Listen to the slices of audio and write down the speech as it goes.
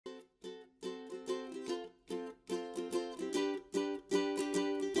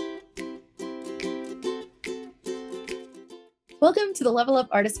Welcome to the Level Up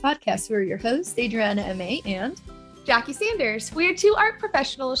Artist Podcast. We're your hosts, Adriana M.A. and Jackie Sanders. We are two art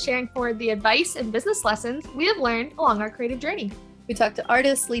professionals sharing forward the advice and business lessons we have learned along our creative journey. We talk to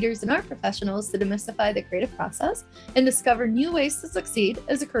artists, leaders, and art professionals to demystify the creative process and discover new ways to succeed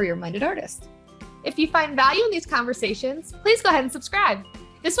as a career-minded artist. If you find value in these conversations, please go ahead and subscribe.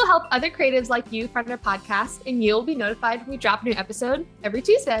 This will help other creatives like you find our podcast, and you'll be notified when we drop a new episode every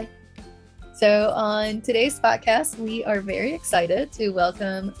Tuesday. So on today's podcast, we are very excited to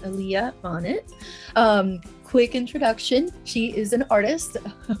welcome Aliyah Bonnette. Quick introduction. She is an artist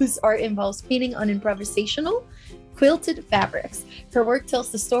whose art involves painting on improvisational, quilted fabrics. Her work tells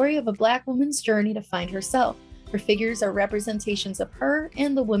the story of a Black woman's journey to find herself. Her figures are representations of her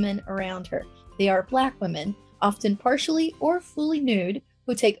and the women around her. They are Black women, often partially or fully nude,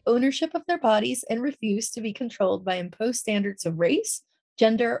 who take ownership of their bodies and refuse to be controlled by imposed standards of race,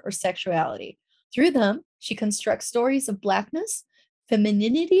 gender, or sexuality. Through them, she constructs stories of Blackness,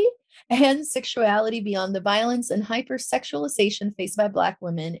 femininity, and sexuality beyond the violence and hypersexualization faced by Black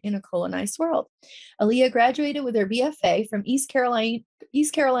women in a colonized world. Aliyah graduated with her BFA from East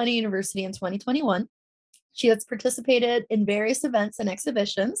Carolina University in 2021. She has participated in various events and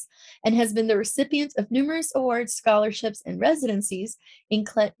exhibitions and has been the recipient of numerous awards, scholarships, and residencies,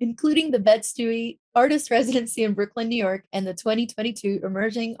 including the Bed-Stuy Artist Residency in Brooklyn, New York, and the 2022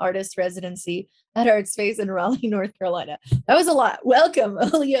 Emerging Artist Residency at Art Space in Raleigh, North Carolina. That was a lot. Welcome,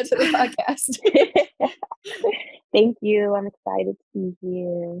 Aliyah, to the podcast. Thank you. I'm excited to be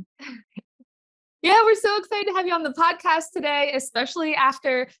here. Yeah, we're so excited to have you on the podcast today, especially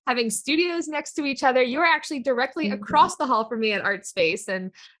after having studios next to each other. You are actually directly across the hall from me at Art Space,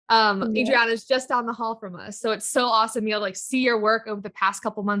 and Adriana's just down the hall from us. So it's so awesome to be able to see your work over the past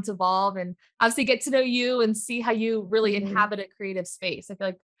couple months evolve, and obviously get to know you and see how you really inhabit a creative space. I feel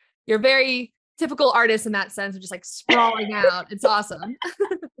like you're very typical artist in that sense of just like sprawling out. It's awesome.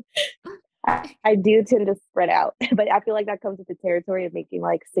 I do tend to spread out, but I feel like that comes with the territory of making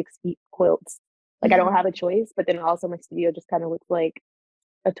like 6 feet quilts. Like I don't have a choice, but then also my studio just kind of looks like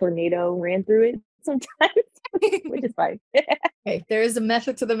a tornado ran through it sometimes, which is fine. Okay, there is a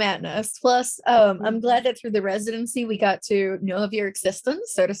method to the madness. Plus, I'm glad that through the residency, we got to know of your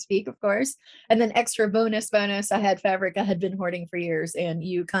existence, so to speak, of course. And then extra bonus, I had fabric I had been hoarding for years, and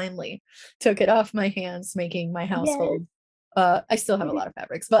you kindly took it off my hands, making my household. Yes. I still have a lot of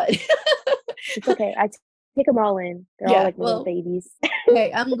fabrics, but it's okay. I take them all in. They're all like little babies.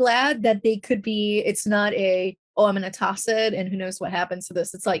 Hey, I'm glad that they could be, it's not I'm going to toss it and who knows what happens to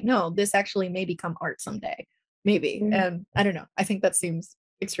this. It's like, no, this actually may become art someday. Maybe. And I don't know. I think that seems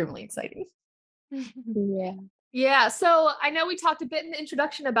extremely exciting. Yeah. Yeah. So I know we talked a bit in the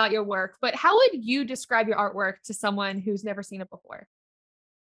introduction about your work, but how would you describe your artwork to someone who's never seen it before?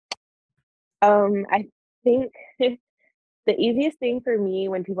 I think the easiest thing for me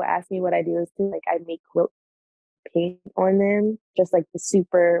when people ask me what I do is I make quilt paint on them, just like the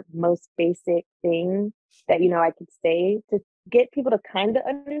super most basic thing that I could say to get people to kind of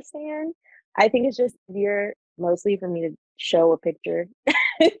understand. I think it's just easier mostly for me to show a picture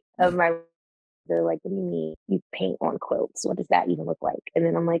of my. They're like, what do you mean you paint on quilts? What does that even look like? And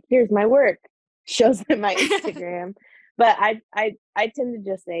then I'm like, here's my work. Shows them my Instagram. But I tend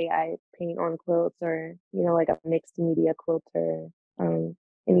to just say I paint on quilts, or like a mixed media quilter,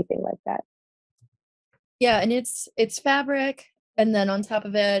 anything like that. Yeah, and it's fabric, and then on top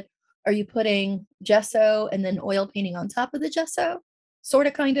of it, are you putting gesso and then oil painting on top of the gesso? Sort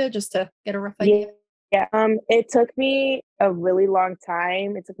of, kind of, just to get a rough idea. Yeah. It took me a really long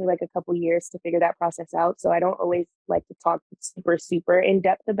time. It took me like a couple years to figure that process out. So I don't always like to talk super, super in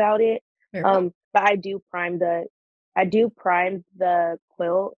depth about it. But I do prime the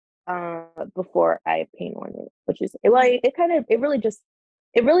quilt before I paint on it, which is it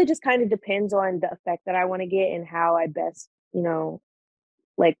really just kind of depends on the effect that I want to get and how I best,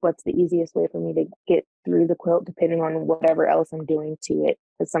 what's the easiest way for me to get through the quilt, depending on whatever else I'm doing to it.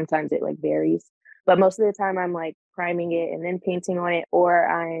 Because sometimes it varies, but most of the time I'm priming it and then painting on it, or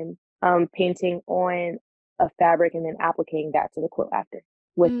I'm painting on a fabric and then applicating that to the quilt after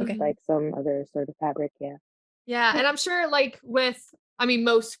with some other sort of fabric. Yeah. Yeah. And I'm sure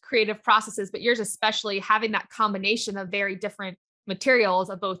most creative processes, but yours especially, having that combination of very different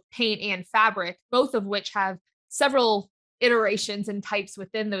materials of both paint and fabric, both of which have several iterations and types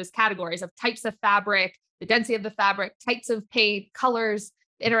within those categories of types of fabric, the density of the fabric, types of paint, colors,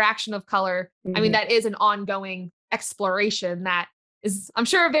 the interaction of color. I mean, that is an ongoing exploration that is, I'm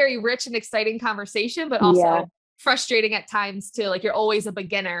sure, a very rich and exciting conversation, but also frustrating at times too. You're always a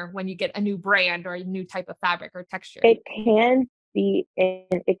beginner when you get a new brand or a new type of fabric or texture. It can be,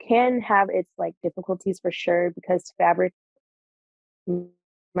 and it can have its difficulties for sure, because fabric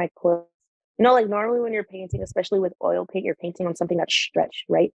my quilts. You know, like normally when you're painting, especially with oil paint, you're painting on something that's stretched,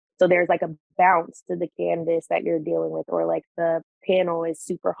 right? So there's like a bounce to the canvas that you're dealing with, or like the panel is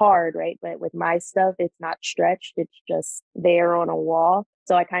super hard, right? But with my stuff, it's not stretched, it's just there on a wall.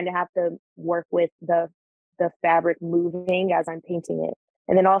 So I kind of have to work with the fabric moving as I'm painting it.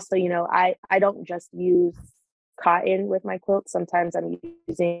 And then also, you know, I don't just use cotton with my quilts. Sometimes I'm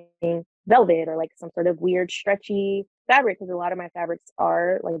using velvet or like some sort of weird stretchy fabric, because a lot of my fabrics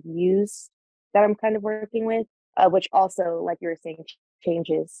are like used that I'm kind of working with, which also, like you were saying,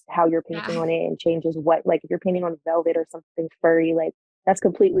 changes how you're painting Yeah. on it and changes what, like if you're painting on velvet or something furry, like that's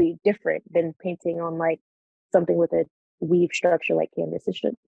completely different than painting on like something with a weave structure like canvas. It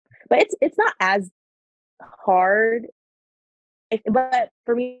should, but it's not as hard. But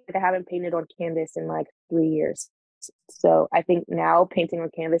for me, like, I haven't painted on canvas in like 3 years. So I think now painting on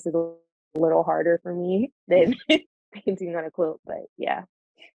canvas is a little harder for me than painting on a quilt. But yeah.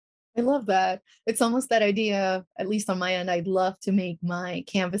 I love that. It's almost that idea, at least on my end, I'd love to make my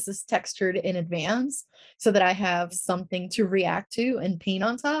canvases textured in advance so that I have something to react to and paint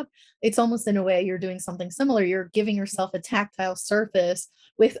on top. It's almost in a way you're doing something similar. You're giving yourself a tactile surface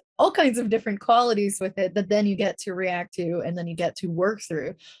with all kinds of different qualities with it that then you get to react to and then you get to work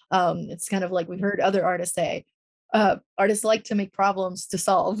through. It's kind of like we've heard other artists say, artists like to make problems to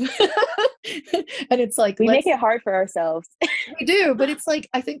solve. And it's like, We let's make it hard for ourselves. we do, but it's like,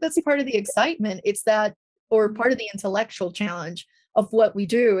 I think that's part of the excitement. It's that, or part of the intellectual challenge of what we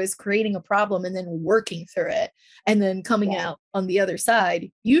do is creating a problem and then working through it and then coming Yeah. out on the other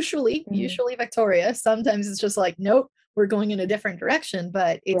side, usually victorious. Sometimes it's just like, nope, we're going in a different direction,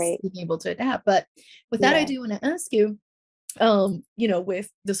 but it's Right. being able to adapt. But with that, I Yeah. do want to ask you, you know,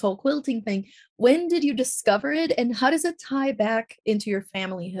 with this whole quilting thing, when did you discover it and how does it tie back into your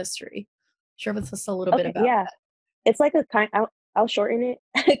family history? Share with us a little bit Okay. about Yeah. It's like a kind, I'll shorten it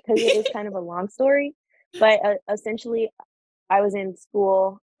because it is that. kind of a long story. But essentially, I was in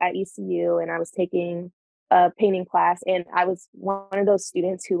school at ECU and I was taking a painting class, and I was one of those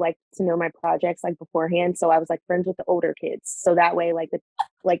students who liked to know my projects like beforehand. So I was like friends with the older kids. So that way, like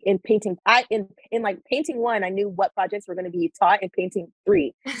in painting, in like painting one, I knew what projects were going to be taught in painting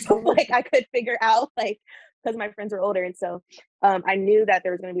three. So like I could figure out like, because my friends were older. And so I knew that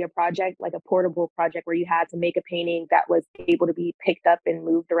there was going to be a project, like a portable project where you had to make a painting that was able to be picked up and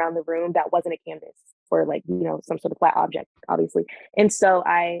moved around the room that wasn't a canvas or like, you know, some sort of flat object, obviously. And so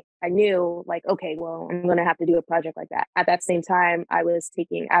I knew like, okay, well, I'm going to have to do a project like that. At that same time, I was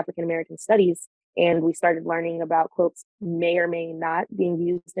taking African American studies, and we started learning about quilts may or may not being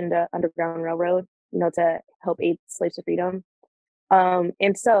used in the Underground Railroad, you know, to help aid slaves to freedom.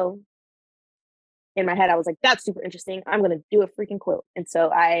 And so in my head, I was like, that's super interesting. I'm going to do a freaking quilt. And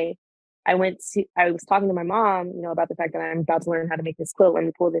so I was talking to my mom, you know, about the fact that I'm about to learn how to make this quilt. Let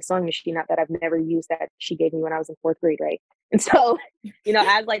me pull this sewing machine out that I've never used that she gave me when I was in fourth grade. Right. And so, you know,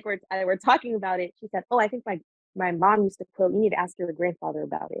 as like we're talking about it, she said, oh, I think my mom used to quilt. You need to ask your grandfather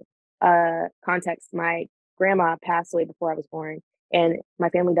about it. Context, my grandma passed away before I was born, and my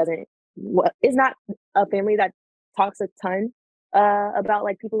family is not a family that talks a ton about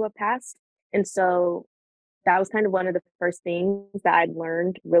like people who have passed. And so that was kind of one of the first things that I'd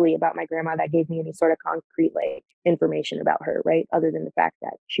learned really about my grandma that gave me any sort of concrete like information about her, right? Other than the fact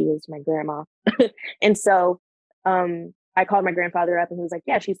that she was my grandma. And so I called my grandfather up and he was like,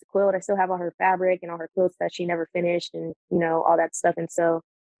 yeah, she used to quilt. I still have all her fabric and all her quilts that she never finished and, you know, all that stuff. And so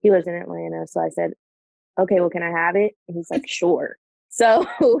he lives in Atlanta. So I said, okay, well, can I have it? And he's like, sure. So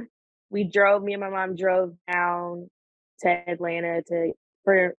me and my mom drove down to Atlanta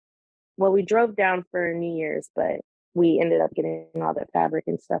for we drove down for New Year's, but we ended up getting all the fabric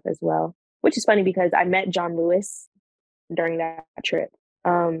and stuff as well, which is funny because I met John Lewis during that trip.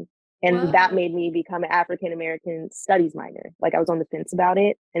 And that Whoa. made me become an African American studies minor. Like I was on the fence about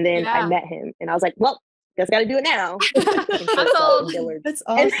it. And then I Yeah. met him and I was like, well, guess I got to do it now. That's all. That's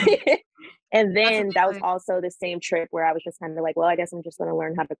And, awesome. and That's then that was amazing. also the same trip where I was just kind of like, well, I guess I'm just going to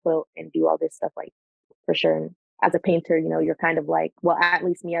learn how to quilt and do all this stuff like for sure. And as a painter, you know, you're kind of like, well, at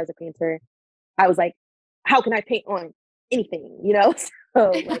least me as a painter, I was like, how can I paint on anything, you know?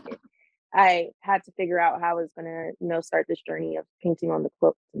 So like I had to figure out how I was gonna, you know, start this journey of painting on the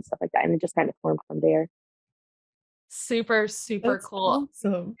quilts and stuff like that. And it just kind of formed from there. Super, super That's cool.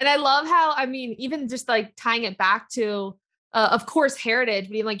 awesome. And I love how, I mean, even just like tying it back to, of course, heritage,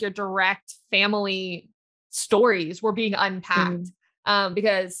 being like your direct family stories were being unpacked.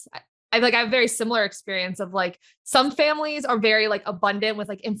 Because I have a very similar experience of like some families are very like abundant with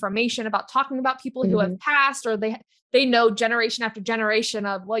like information about talking about people who have passed, or they know generation after generation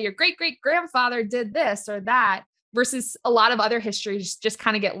of, well, your great great grandfather did this or that. versus a lot of other histories just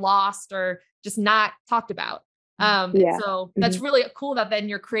kind of get lost or just not talked about. Yeah. So that's really cool that then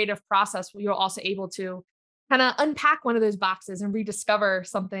your creative process, you're also able to kind of unpack one of those boxes and rediscover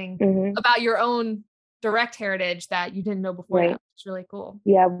something about your own direct heritage that you didn't know before. That it's really cool.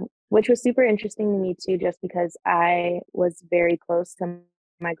 Yeah, which was super interesting to me too, just because I was very close to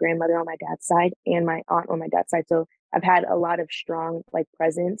my grandmother on my dad's side and my aunt on my dad's side. So I've had a lot of strong like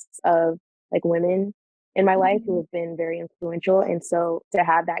presence of like women in my life who have been very influential. And so to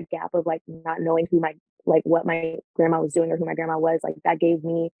have that gap of like not knowing who my like what my grandma was doing or who my grandma was, like that gave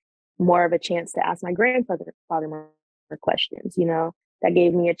me more of a chance to ask my father more questions, you know, that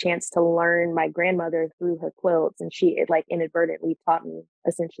gave me a chance to learn my grandmother through her quilts. And it like inadvertently taught me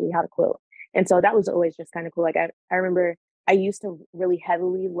essentially how to quilt. And so that was always just kind of cool. Like I remember I used to really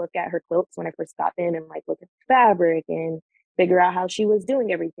heavily look at her quilts when I first got in and like look at the fabric and figure out how she was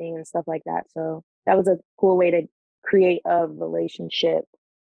doing everything and stuff like that. So that was a cool way to create a relationship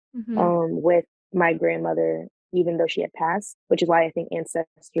with my grandmother, even though she had passed, which is why I think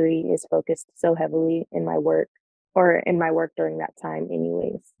ancestry is focused so heavily in my work during that time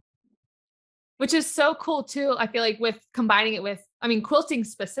anyways. Which is so cool too. I feel like with combining it with, I mean, quilting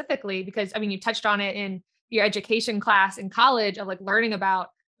specifically, because I mean, you touched on it in your education class in college of like learning about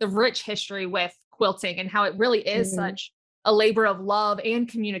the rich history with quilting and how it really is such a labor of love and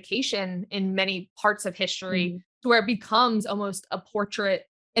communication in many parts of history to where it becomes almost a portrait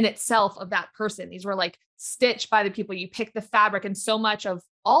in itself of that person. These were like stitched by the people. You pick the fabric, and so much of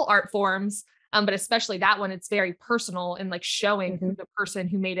all art forms, but especially that one, it's very personal and like showing who the person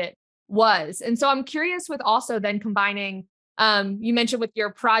who made it was. And so I'm curious with also then combining, you mentioned with your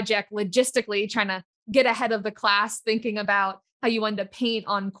project logistically trying to get ahead of the class, thinking about how you wanted to paint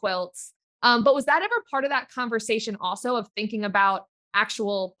on quilts. But was that ever part of that conversation also of thinking about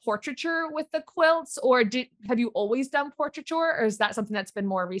actual portraiture with the quilts, or have you always done portraiture, or is that something that's been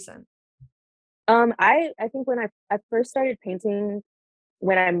more recent? I think when I first started painting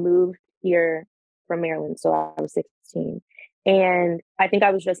when I moved here from Maryland, so I was 16. And I think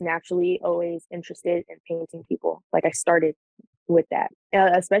I was just naturally always interested in painting people. Like I started with that,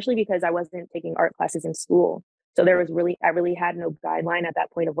 especially because I wasn't taking art classes in school. So I really had no guideline at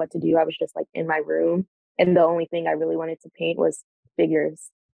that point of what to do. I was just like in my room. And the only thing I really wanted to paint was figures.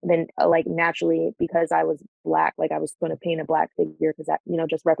 And then like naturally, because I was Black, like I was going to paint a Black figure because that, you know,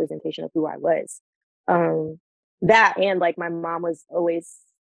 just representation of who I was. That and like my mom was always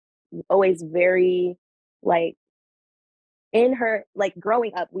very like in her, like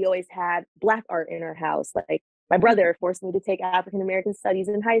growing up, we always had Black art in our house. Like my brother forced me to take African American studies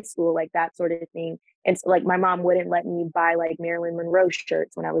in high school, like that sort of thing. And so like my mom wouldn't let me buy like Marilyn Monroe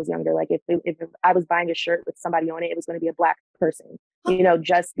shirts when I was younger. Like if I was buying a shirt with somebody on it, it was going to be a Black person, you know,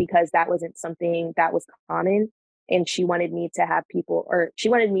 just because that wasn't something that was common. And she wanted me to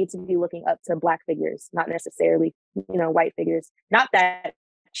be looking up to Black figures, not necessarily, you know, white figures. Not that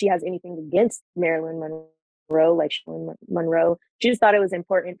she has anything against Marilyn Monroe, like Marilyn Monroe. She just thought it was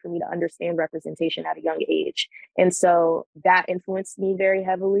important for me to understand representation at a young age. And so that influenced me very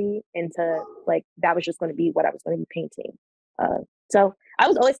heavily into like, that was just going to be what I was going to be painting. So I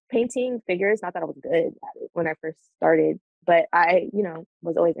was always painting figures, not that I was good at it when I first started, but I, you know,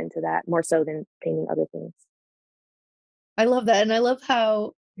 was always into that more so than painting other things. I love that. And I love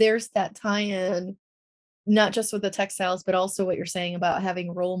how there's that tie-in, not just with the textiles, but also what you're saying about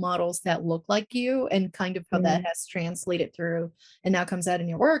having role models that look like you and kind of how that has translated through and now comes out in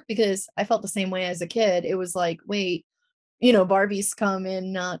your work. Because I felt the same way as a kid. It was like, wait, you know, Barbies come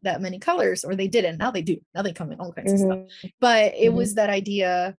in not that many colors, or they didn't. Now they do. Now they come in all kinds of stuff. But it was that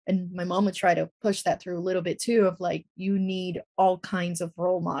idea, and my mom would try to push that through a little bit too, of like, you need all kinds of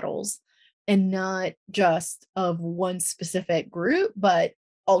role models and not just of one specific group, but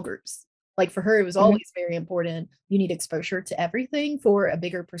all groups. Like for her, it was always very important. You need exposure to everything for a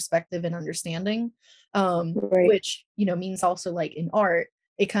bigger perspective and understanding, which, you know, means also like in art,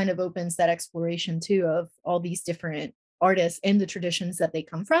 it kind of opens that exploration too of all these different artists and the traditions that they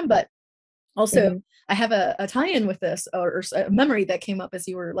come from. But also I have a tie-in with this, or a memory that came up as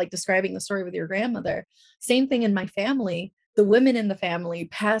you were like describing the story with your grandmother. Same thing in my family. The women in the family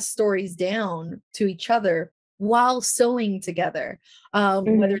pass stories down to each other while sewing together.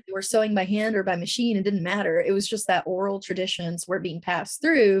 Whether they were sewing by hand or by machine, it didn't matter. It was just that oral traditions were being passed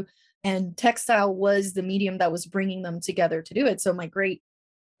through, and textile was the medium that was bringing them together to do it. So my great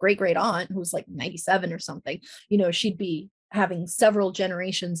aunt, who's like 97 or something, you know, she'd be having several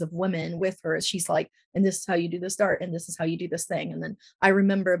generations of women with her. She's like, and this is how you do this art, and this is how you do this thing. And then I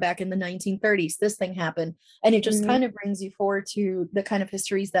remember back in the 1930s, this thing happened. And it just kind of brings you forward to the kind of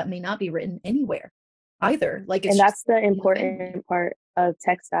histories that may not be written anywhere. either. Like, it's And just that's the in the family. important part of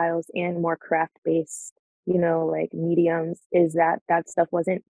textiles and more craft based, like mediums, is that that stuff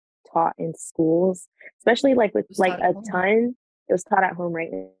wasn't taught in schools, especially like with It was like taught at a home. ton. It was taught at home, right?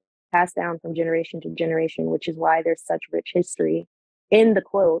 Passed down from generation to generation, which is why there's such rich history in the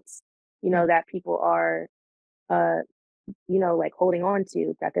quilts, Mhm. that people are, uh, like holding on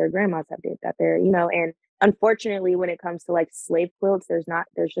to, that their grandmas have did, that they're, and unfortunately, when it comes to like slave quilts, there's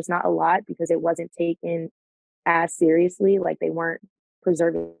just not a lot because it wasn't taken as seriously. Like they weren't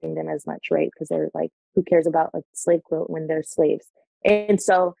preserving them as much, right? Because they're like, who cares about a slave quilt when they're slaves? And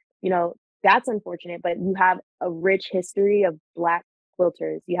so, that's unfortunate, but you have a rich history of Black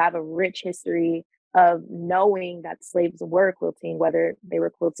quilters. You have a rich history of knowing that slaves were quilting, whether they were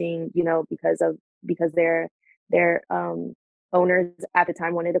quilting, because their owners at the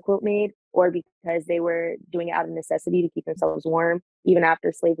time wanted a quilt made, or because they were doing it out of necessity to keep themselves warm, even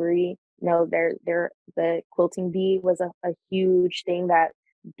after slavery. The quilting bee was a huge thing that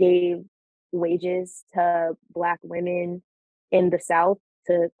gave wages to Black women in the South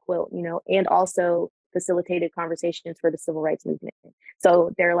to quilt, and also facilitated conversations for the civil rights movement.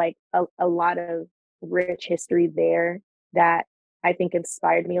 So there are like a lot of rich history there that I think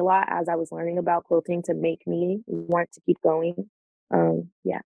inspired me a lot as I was learning about quilting to make me want to keep going.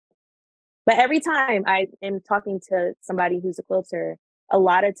 Yeah. But every time I am talking to somebody who's a quilter, a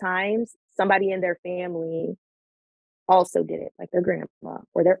lot of times somebody in their family also did it, like their grandma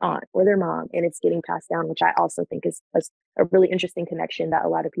or their aunt or their mom, and it's getting passed down, which I also think is a really interesting connection that a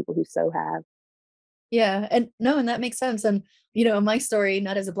lot of people who sew have. Yeah. And no, and that makes sense. And, my story,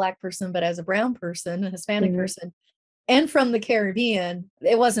 not as a Black person, but as a brown person, a Hispanic Hmm. person, and from the Caribbean,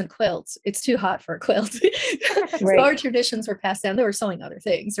 it wasn't quilts. It's too hot for a quilt. So Right. our traditions were passed down. They were sewing other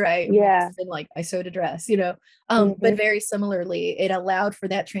things, right? It might have Yeah. been like I sewed a dress, but Hmm. very similarly, it allowed for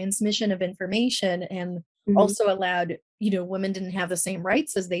that transmission of information and Hmm. also allowed, women didn't have the same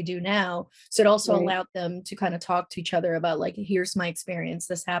rights as they do now. So it also Right. allowed them to kind of talk to each other about like, here's my experience.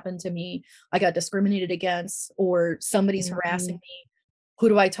 This happened to me. I got discriminated against, or somebody's harassing Hmm. me. Who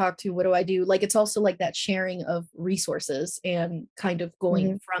do I talk to? What do I do? Like, it's also like that sharing of resources and kind of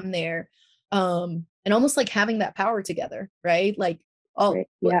going Hmm. from there. And almost like having that power together, right? Like, all Right.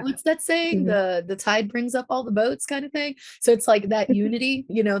 Yeah. what's that saying? Hmm. The tide brings up all the boats kind of thing. So it's like that unity,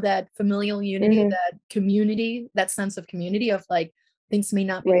 that familial unity, Hmm. that community, that sense of community of like things may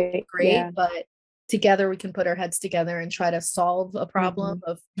not be looking Right. great, Yeah. but together we can put our heads together and try to solve a problem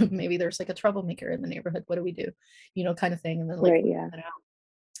Hmm. of maybe there's like a troublemaker in the neighborhood. What do we do? Kind of thing. And then like Right. Yeah.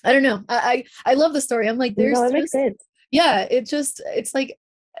 I don't know. I love the story. I'm like, No, there's it makes just sense. yeah, it's like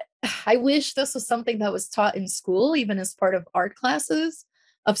I wish this was something that was taught in school, even as part of art classes,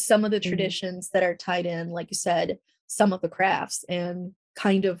 of some of the Hmm. traditions that are tied in, like you said, some of the crafts and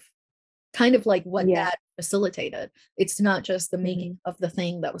kind of like what Yeah. that facilitated. It's not just the making Hmm. of the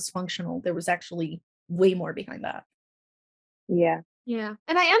thing that was functional. There was actually way more behind that. Yeah. Yeah.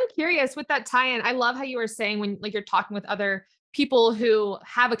 And I am curious with that tie-in. I love how you were saying when like you're talking with other people who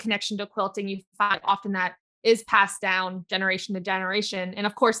have a connection to quilting, you find often that is passed down generation to generation. And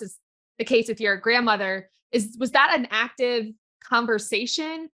of course, it's the case with your grandmother. Was that an active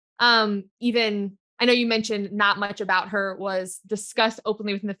conversation? Even I know you mentioned not much about her was discussed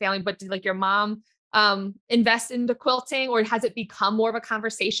openly within the family, but did like your mom invest into quilting, or has it become more of a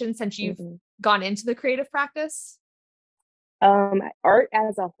conversation since you've Hmm. gone into the creative practice? Art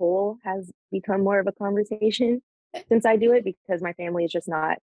as a whole has become more of a conversation since I do it, because my family is just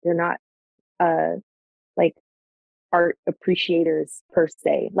not, they're not uh like art appreciators per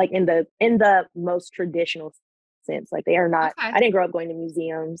se, like in the most traditional sense. Like they are not, Okay. I didn't grow up going to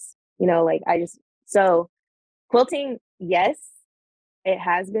museums, like I just, so quilting, yes, it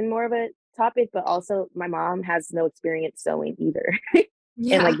has been more of a topic, but also my mom has no experience sewing either. And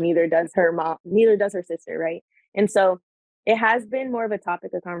like Yeah. neither does her sister, right? And so it has been more of a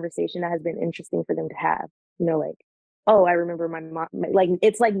topic of conversation that has been interesting for them to have, like, oh, I remember my mom, like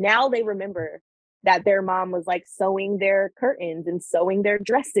it's like now they remember that their mom was like sewing their curtains and sewing their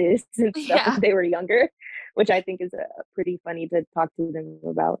dresses and stuff when Yeah. they were younger, which I think is pretty funny to talk to them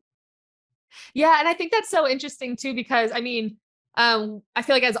about. Yeah. And I think that's so interesting too, because I mean, I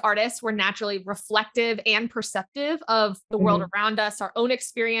feel like as artists, we're naturally reflective and perceptive of the world Hmm. around us, our own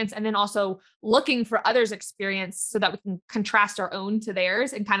experience, and then also looking for others' experience so that we can contrast our own to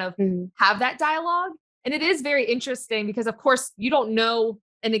theirs and kind of Hmm. have that dialogue. And it is very interesting because, of course, you don't know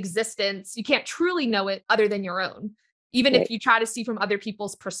an existence, you can't truly know it other than your own. Even if Right. you try to see from other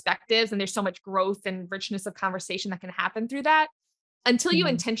people's perspectives, and there's so much growth and richness of conversation that can happen through that, until you Hmm.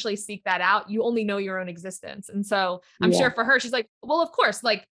 intentionally seek that out, you only know your own existence. And so I'm sure Yeah. for her, she's like, well, of course,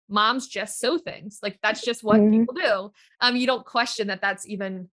 like moms just sew things. Like that's just what people do. You don't question that that's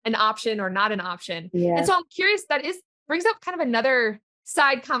even an option or not an option. Yeah. And so I'm curious, brings up kind of another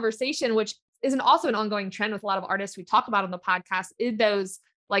side conversation, which isn't also an ongoing trend with a lot of artists we talk about on the podcast, is those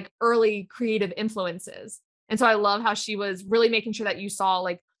like early creative influences. And so I love how she was really making sure that you saw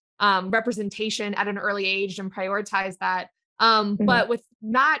like representation at an early age and prioritize that. But with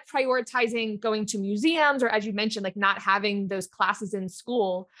not prioritizing going to museums, or as you mentioned, like not having those classes in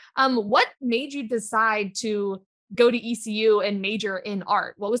school, what made you decide to go to ECU and major in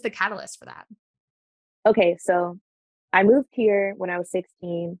art? What was the catalyst for that? Okay, so I moved here when I was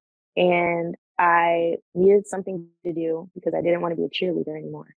 16 and I needed something to do because I didn't want to be a cheerleader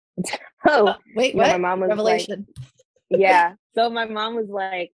anymore. So, wait, what? my mom was Revelation. like, yeah. So my mom was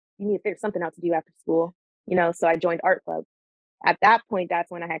like, you need to figure something out to do after school, so I joined art club. At that point, that's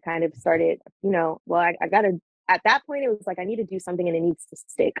when I had kind of started, I got to, at that point, it was like, I need to do something and it needs to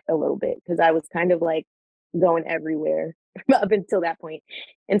stick a little bit because I was kind of like going everywhere up until that point.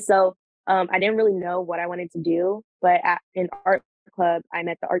 And so I didn't really know what I wanted to do, but in art club, I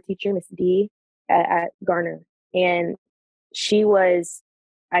met the art teacher, Miss D at Garner. And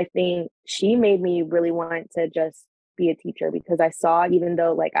I think she made me really want to just be a teacher because I saw, even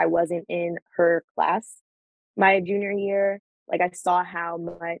though like I wasn't in her class my junior year, like I saw how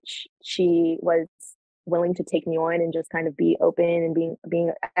much she was willing to take me on and just kind of be open and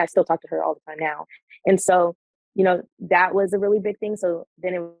being, I still talk to her all the time now. And so, that was a really big thing. So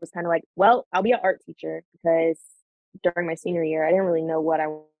then it was kind of like, well, I'll be an art teacher because during my senior year, I didn't really know what I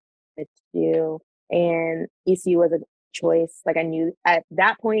wanted to do. And ECU was a choice. Like I knew at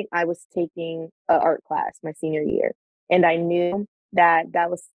that point I was taking an art class my senior year and I knew that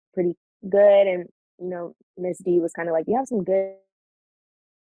was pretty good. And, Miss D was kind of like, you have some good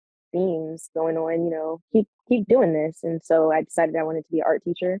themes going on, keep doing this. And so I decided I wanted to be an art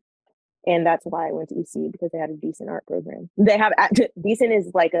teacher. And that's why I went to ECU because they had a decent art program. They have decent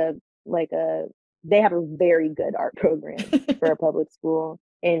is they have a very good art program for a public school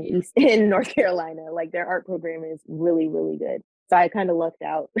in North Carolina. Like their art program is really, really good. So I kind of lucked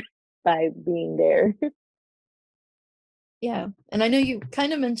out by being there. Yeah. And I know you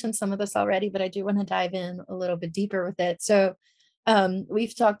kind of mentioned some of this already, but I do want to dive in a little bit deeper with it. So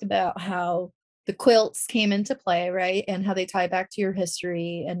we've talked about how the quilts came into play, right? And how they tie back to your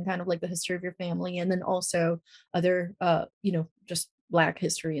history and kind of like the history of your family. And then also other, just Black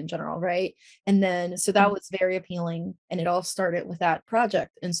history in general, right? And then, so that was very appealing. And it all started with that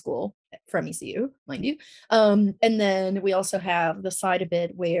project in school from ECU, mind you. And then we also have the side of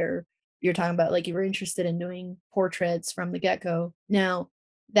it where you're talking about like you were interested in doing portraits from the get-go. Now,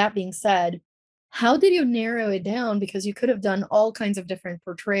 that being said, how did you narrow it down? Because you could have done all kinds of different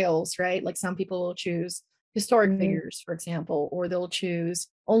portrayals, right? Like some people will choose historic figures, for example, or they'll choose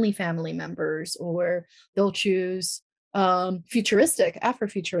only family members, or they'll choose futuristic,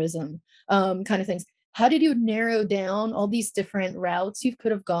 Afrofuturism kind of things. How did you narrow down all these different routes you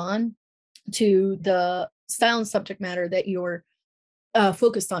could have gone to the style and subject matter that you're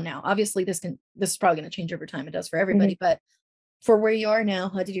focused on now? Obviously, this is probably going to change over time. It does for everybody, but for where you are now,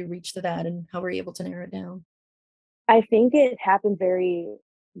 how did you reach to that, and how were you able to narrow it down? I think it happened very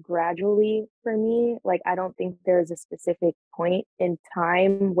gradually for me. Like, I don't think there's a specific point in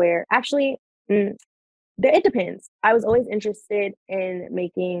time where actually, it depends. I was always interested in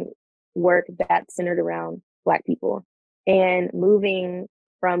making work that centered around Black people, and moving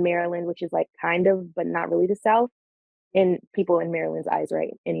from Maryland, which is like kind of, but not really the South, and people in Maryland's eyes,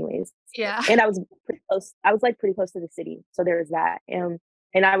 right? Anyways. Yeah. And I was pretty close. I was like pretty close to the city. So there was that. And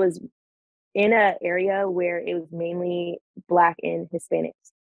I was in an area where it was mainly Black and Hispanics.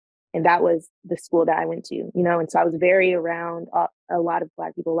 And that was the school that I went to, and so I was very around a lot of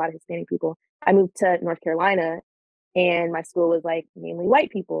Black people, a lot of Hispanic people. I moved to North Carolina and my school was like mainly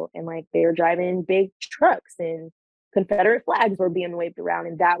white people, and like they were driving big trucks and Confederate flags were being waved around.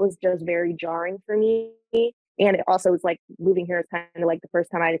 And that was just very jarring for me. And it also was like moving here is kind of like the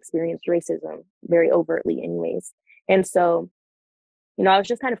first time I'd experienced racism very overtly anyways. And so, I was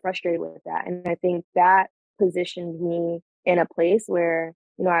just kind of frustrated with that. And I think that positioned me in a place where,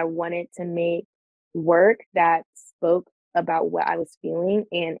 I wanted to make work that spoke about what I was feeling.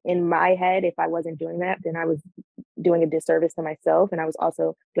 And in my head, if I wasn't doing that, then I was doing a disservice to myself. And I was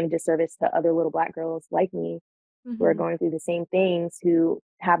also doing a disservice to other little Black girls like me who are going through the same things, who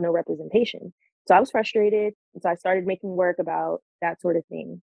have no representation. So I was frustrated. And so I started making work about that sort of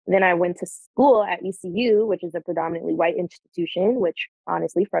thing. And then I went to school at ECU, which is a predominantly white institution, which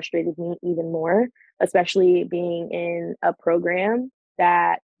honestly frustrated me even more, especially being in a program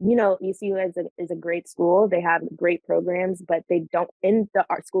that ECU is a great school. They have great programs, but they don't, in the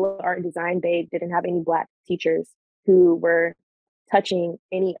School of Art and Design, they didn't have any Black teachers who were touching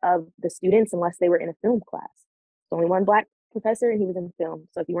any of the students unless they were in a film class. There's only one Black professor and he was in film.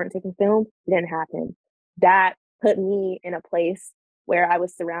 So if you weren't taking film, it didn't happen. That put me in a place where I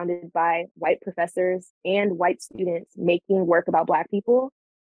was surrounded by white professors and white students making work about Black people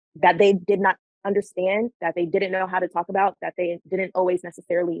that they did not understand, that they didn't know how to talk about, that they didn't always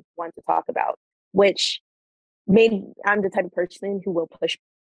necessarily want to talk about, which I'm the type of person who will push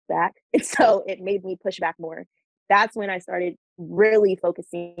back. And so it made me push back more. That's when I started really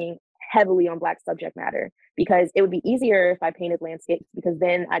focusing heavily on Black subject matter, because it would be easier if I painted landscapes, because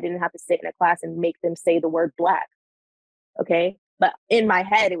then I didn't have to sit in a class and make them say the word Black. Okay. But in my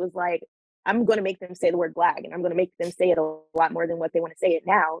head, it was like, I'm going to make them say the word Black, and I'm going to make them say it a lot more than what they want to say it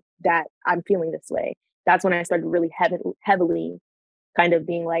now that I'm feeling this way. That's when I started really heavily kind of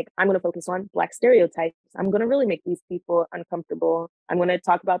being like, I'm going to focus on Black stereotypes. I'm going to really make these people uncomfortable. I'm going to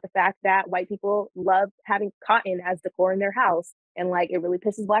talk about the fact that white people love having cotton as decor in their house, and like it really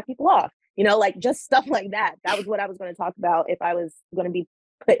pisses Black people off, like just stuff like that. That was what I was going to talk about if I was going to be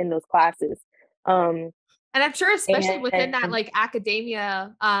put in those classes. And I'm sure, especially within that like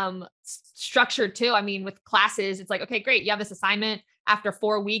academia structure too. I mean, with classes, it's like, okay, great. You have this assignment. After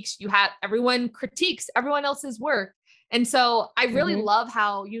 4 weeks, everyone critiques everyone else's work. And so I really love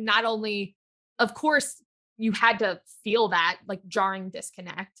how you not only, of course, you had to feel that like jarring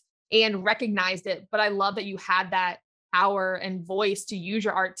disconnect and recognized it, but I love that you had that power and voice to use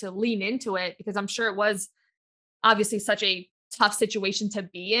your art to lean into it, because I'm sure it was obviously such a tough situation to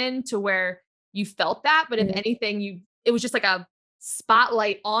be in, to where you felt that, but if anything, it was just like a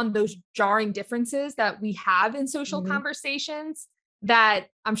spotlight on those jarring differences that we have in social conversations that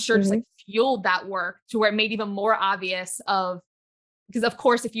I'm sure just like fueled that work to where it made even more obvious because of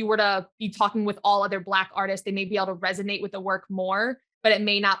course, if you were to be talking with all other Black artists, they may be able to resonate with the work more, but it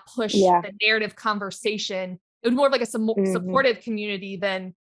may not push the narrative conversation. It was more of like a supportive community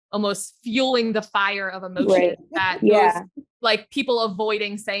than almost fueling the fire of emotion that those like people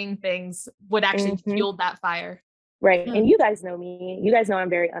avoiding saying things would actually fuel that fire. Right. And you guys know me. You guys know I'm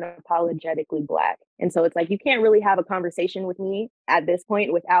very unapologetically Black. And so it's like, you can't really have a conversation with me at this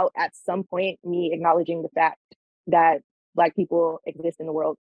point without at some point me acknowledging the fact that Black people exist in the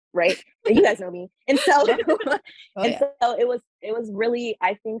world. Right. And you guys know me. And so, so it was really,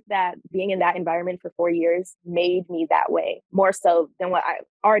 I think that being in that environment for 4 years made me that way more so than what I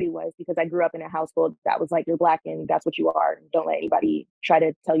already was, because I grew up in a household that was like, you're Black and that's what you are. Don't let anybody try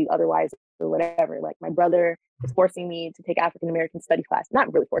to tell you otherwise or whatever. Like my brother was forcing me to take African American study class.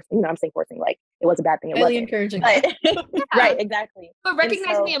 Not really forcing, I'm saying forcing, like it was a bad thing. It really wasn't. Encouraging. But, right, exactly. But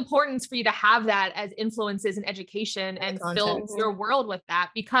recognizing the importance for you to have that as influences in education and fill your world with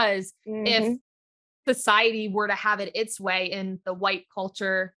that, because if society were to have it its way in the white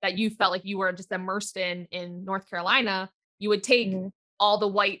culture that you felt like you were just immersed in North Carolina, you would take all the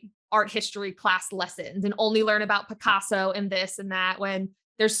white art history class lessons and only learn about Picasso and this and that, when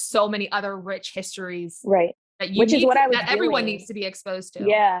there's so many other rich histories that everyone needs to be exposed to.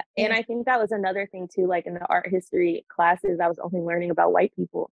 Yeah. And I think that was another thing too, like in the art history classes, I was only learning about white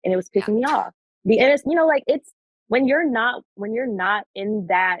people, and it was pissing me off. And it's, like it's when you're not in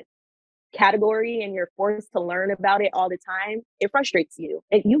that category and you're forced to learn about it all the time, it frustrates you.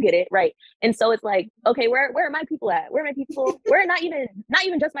 You get it, right? And so it's like, okay, where are my people at? Where are my people? Where are not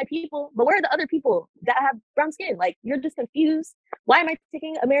even just my people, but where are the other people that have brown skin? Like, you're just confused. Why am I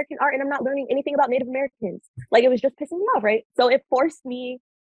taking American art and I'm not learning anything about Native Americans? Like, it was just pissing me off, right? So it forced me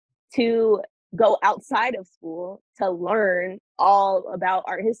to go outside of school to learn all about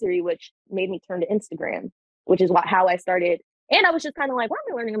art history, which made me turn to Instagram, which is how I started. And I was just kind of like, why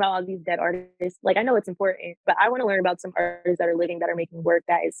am I learning about all these dead artists? Like, I know it's important, but I want to learn about some artists that are living, that are making work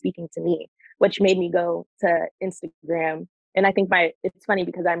that is speaking to me, which made me go to Instagram. And I think it's funny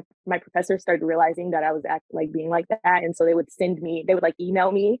because my professors started realizing that I was being like that. And so they would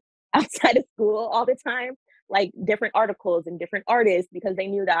email me outside of school all the time, like different articles and different artists, because they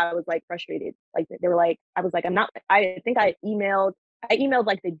knew that I was like frustrated. Like they were like, I think I emailed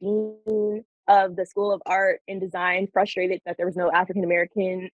like the dean of the School of Art and Design, frustrated that there was no African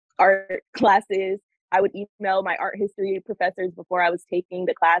American art classes. I would email my art history professors before I was taking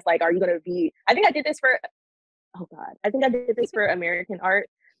the class, like, are you going to be, I think I did this for American art,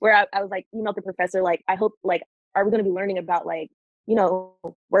 where I was like, emailed the professor, like, I hope, like, are we going to be learning about, like,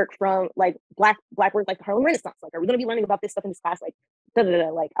 work from, like, black work, like the Harlem Renaissance? Like, are we going to be learning about this stuff in this class? Like, da, da, da.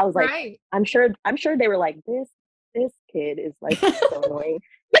 Like, I was like, I'm sure they were like, this this kid is like so annoying.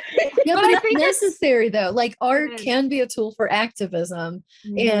 Yeah, But but I it's think necessary though. Like art is. can be a tool for activism,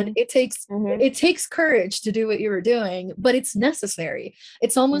 and Mhm. it takes courage to do what you were doing, but it's necessary.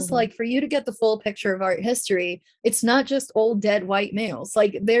 It's almost Mhm. like for you to get the full picture of art history, it's not just old dead white males.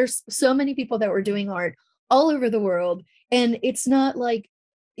 Like there's so many people that were doing art all over the world, and it's not like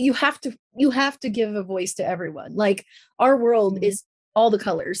you have to give a voice to everyone. Like our world Mhm. is all the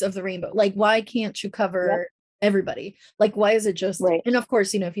colors of the rainbow. Like why can't you Yep. cover everybody? Like why is it just, Right. and of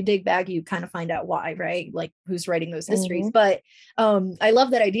course, if you dig back you kind of find out why, right? Like who's writing those histories. Mhm. But I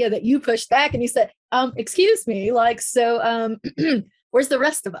love that idea that you pushed back and you said, excuse me, like, so where's the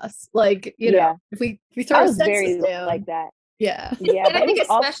rest of us? Like, Yeah. if we I throw a was census very down. like that. Yeah. Yeah, And but I think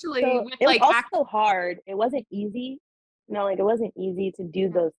especially with it was like also hard. It wasn't easy. No, like it wasn't easy to do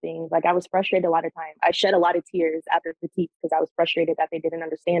those things. Like I was frustrated a lot of times. I shed a lot of tears after critiques because I was frustrated that they didn't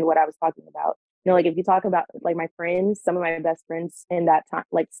understand what I was talking about. Like if you talk about like my friends, some of my best friends in that time,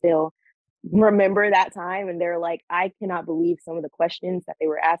 like still remember that time, and they're like, I cannot believe some of the questions that they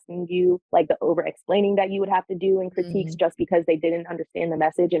were asking you, like the over explaining that you would have to do in critiques Mhm. just because they didn't understand the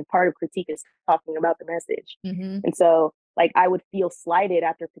message. And part of critique is talking about the message. Mhm. And so like I would feel slighted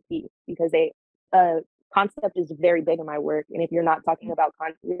after critique because uh concept is very big in my work. And if you're not talking about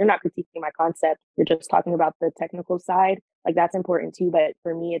you're not critiquing my concept, you're just talking about the technical side, like that's important too. But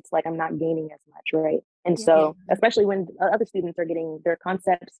for me, it's like I'm not gaining as much, right? And Yeah. so especially when other students are getting their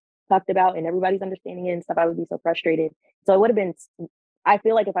concepts talked about and everybody's understanding it and stuff, I would be so frustrated. So it would have been, I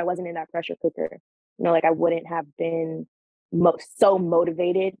feel like if I wasn't in that pressure cooker, like I wouldn't have been so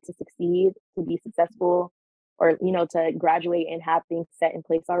motivated to succeed, to be successful, or to graduate and have things set in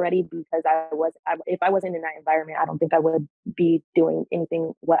place already. Because if I wasn't in that environment, I don't think I would be doing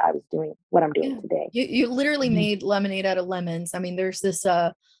anything what I'm doing Yeah. today. You literally Mhm. made lemonade out of lemons. I mean, there's this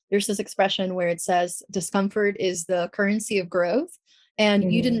expression where it says discomfort is the currency of growth.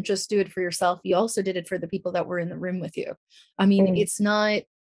 And you Mhm. didn't just do it for yourself, you also did it for the people that were in the room with you. I mean, Mhm. it's not,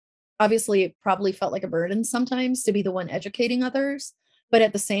 obviously it probably felt like a burden sometimes to be the one educating others, but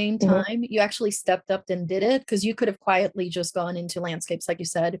at the same Mhm. time you actually stepped up and did it, because you could have quietly just gone into landscapes like you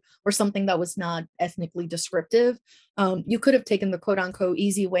said, or something that was not ethnically descriptive. You could have taken the quote unquote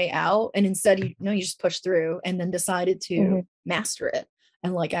easy way out, and instead you just pushed through and then decided to Mhm. master it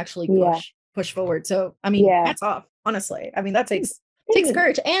and like actually Yeah. push forward. So I mean, Yeah. hats off, honestly. I mean, that takes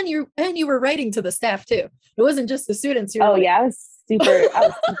courage. And you were writing to the staff too. It wasn't just the students. You were Oh like, yeah, I was super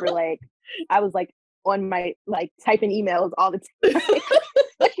like, I was like on my like typing emails all the time.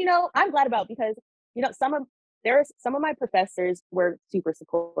 Which I'm glad about, because some of my professors were super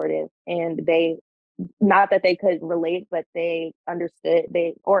supportive, and they, not that they could relate, but they understood,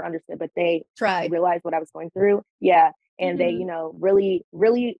 but they tried. realized what I was going through. Yeah. And they, Mhm. really,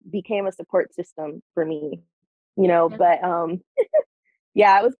 really became a support system for me, Yeah. but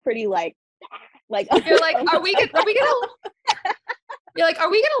yeah, it was pretty like You're like, are we like, gonna you're like,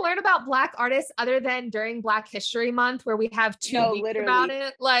 are we gonna learn about Black artists other than during Black History Month where we have 2 weeks about literally.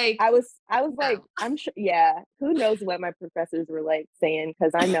 it? Like, I was like, no. I'm sure, yeah, who knows what my professors were like saying,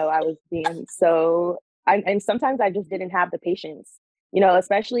 because I know I was being so, and sometimes I just didn't have the patience,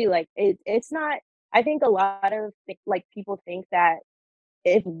 especially like it's not, I think a lot of like people think that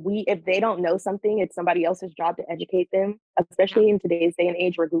if they don't know something, it's somebody else's job to educate them, Yeah. especially in today's day and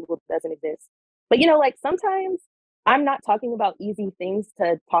age where Google doesn't exist. But like sometimes I'm not talking about easy things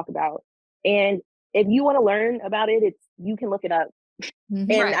to talk about. And if you want to learn about it, you can look it up. Mhm. And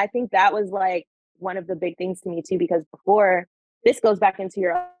Right. I think that was like one of the big things to me too, because before, this goes back into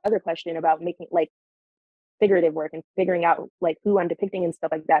your other question about making like figurative work and figuring out like who I'm depicting and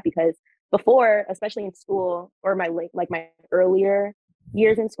stuff like that. Because before, especially in school or my earlier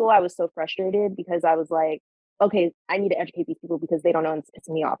years in school, I was so frustrated because I was like, okay, I need to educate these people because they don't know and it's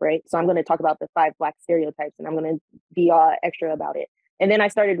pissing me off, right? So I'm going to talk about the 5 Black stereotypes and I'm going to be all extra about it. And then I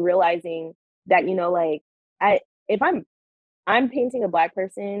started realizing that like I if I'm painting a Black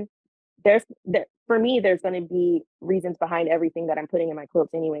person, for me there's going to be reasons behind everything that I'm putting in my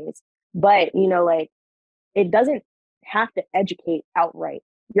quilts anyways. But like it doesn't have to educate outright.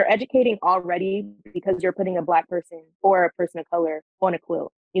 You're educating already because you're putting a Black person or a person of color on a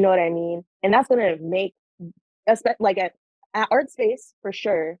quilt. You know what I mean? And that's going to make, like at art space for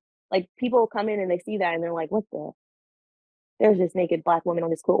sure, like people come in and they see that and they're like, what the, there's this naked Black woman on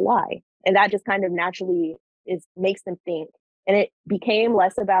this quilt. Why? And that just kind of naturally makes them think. And it became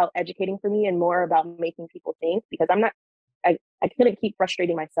less about educating for me and more about making people think, because I couldn't keep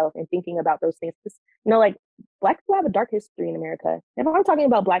frustrating myself and thinking about those things. Because, like Black people have a dark history in America. If I'm talking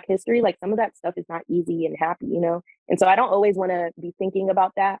about Black history, like some of that stuff is not easy and happy, And so I don't always want to be thinking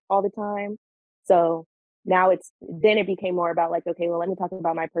about that all the time. So now then it became more about like, okay, well, let me talk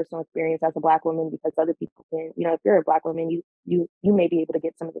about my personal experience as a Black woman, because other people can, if you're a Black woman, you may be able to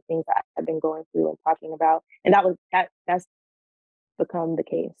get some of the things that I've been going through and talking about. And that's become the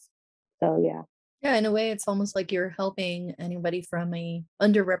case. So yeah. Yeah, in a way, it's almost like you're helping anybody from a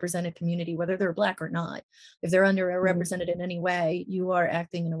underrepresented community, whether they're Black or not. If they're underrepresented in any way, you are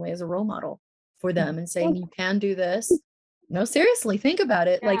acting in a way as a role model for them and saying, you can do this. No, seriously, think about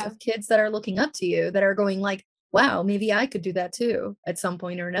it. Like, of kids that are looking up to you, that are going like, wow, maybe I could do that too at some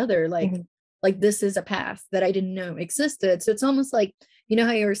point or another. Like this is a path that I didn't know existed. So it's almost like, you know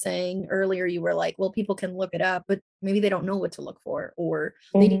how you were saying earlier, you were like, well, people can look it up, but maybe they don't know what to look for, or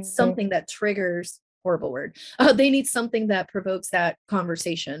they need something that triggers, horrible word. They need something that provokes that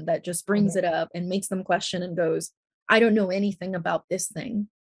conversation, that just brings it up and makes them question and goes, I don't know anything about this thing.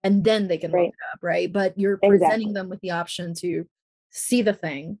 And then they can look it up, right? But you're presenting them with the option to see the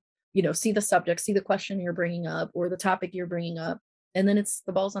thing, see the subject, see the question you're bringing up or the topic you're bringing up. And then it's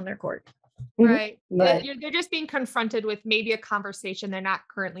the ball's on their court. Right. They're just being confronted with maybe a conversation they're not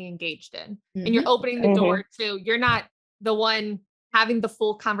currently engaged in. And you're opening the door to, you're not the one having the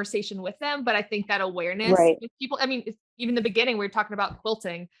full conversation with them. But I think that awareness with people, I mean, even the beginning, we were talking about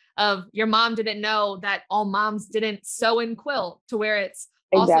quilting, of your mom didn't know that all moms didn't sew and quilt, to where it's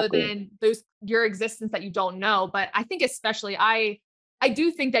also then your existence that you don't know. But I think especially I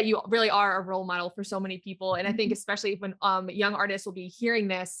do think that you really are a role model for so many people. And I think especially when young artists will be hearing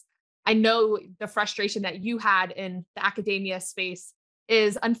this, I know the frustration that you had in the academia space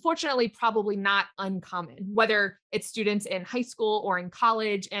is unfortunately probably not uncommon, whether it's students in high school or in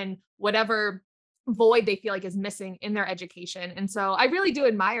college, and whatever void they feel like is missing in their education. And so I really do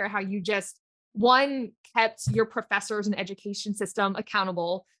admire how you just, one, kept your professors and education system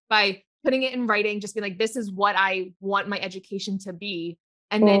accountable by putting it in writing, just being like, this is what I want my education to be.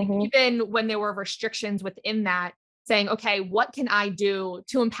 And then even when there were restrictions within that, saying, okay, what can I do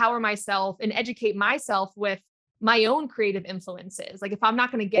to empower myself and educate myself with my own creative influences? Like, if I'm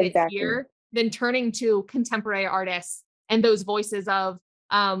not going to get it here, then turning to contemporary artists and those voices of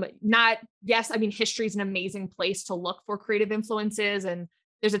history is an amazing place to look for creative influences. And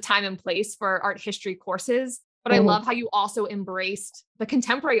there's a time and place for art history courses. But I love how you also embraced the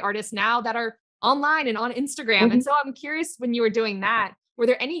contemporary artists now that are online and on Instagram. And so I'm curious, when you were doing that, were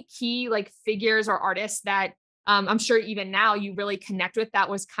there any key like figures or artists that I'm sure even now you really connect with, that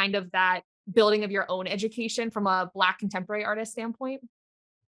was kind of that building of your own education from a Black contemporary artist standpoint?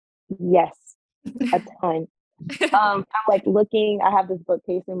 Yes, a ton. I'm like I have this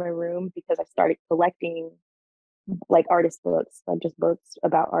bookcase in my room because I started collecting like artist books, like just books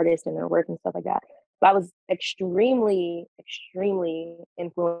about artists and their work and stuff like that. So I was extremely, extremely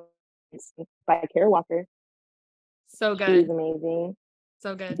influenced by Kara Walker. So good. She's amazing.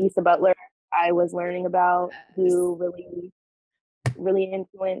 So good. Lisa Butler, I was learning about, who really, really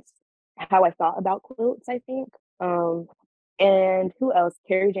influenced how I thought about quilts, I think. And who else?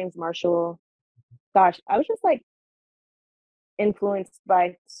 Carrie James Marshall. Gosh, I was just like influenced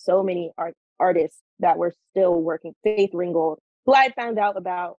by so many artists that were still working. Faith Ringgold, who I found out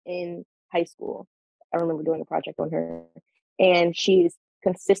about in high school. I remember doing a project on her, and she's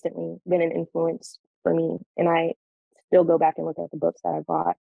consistently been an influence for me. And I still go back and look at the books that I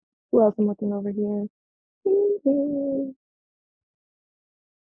bought. Who else I'm looking over here?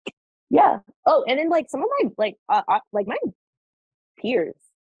 Yeah. Oh, and then like some of my my peers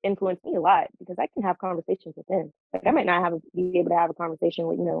influenced me a lot, because I can have conversations with them. Like I might not be able to have a conversation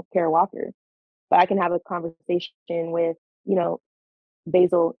with Kara Walker, but I can have a conversation with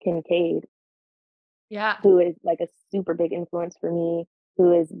Basil Kincaid, who is like a super big influence for me,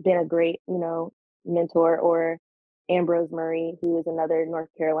 who has been a great mentor, or Ambrose Murray, who is another North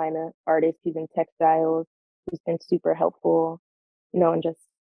Carolina artist who's in textiles, who's been super helpful, and just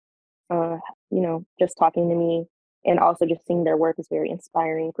just talking to me, and also just seeing their work is very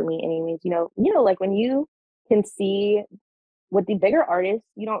inspiring for me anyways. Like when you can see, with the bigger artists,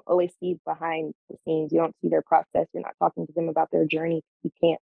 you don't always see behind the scenes. You don't see their process. You're not talking to them about their journey. You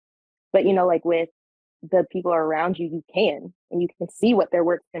can't. But like with the people around you, you can, and you can see what their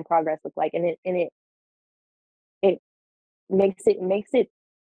work in progress looks like, and it makes it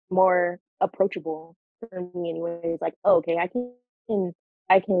more approachable for me anyways. Like, oh, okay,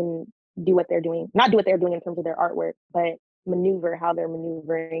 I can do what they're doing, not do what they're doing in terms of their artwork, but maneuver how they're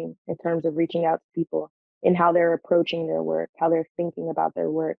maneuvering in terms of reaching out to people, and how they're approaching their work, how they're thinking about their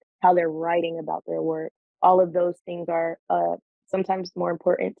work, how they're writing about their work. All of those things are sometimes more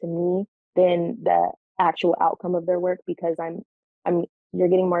important to me than the actual outcome of their work, because I'm you're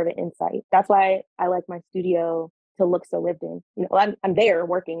getting more of an insight. That's why I like my studio to look so lived in. You know, I'm there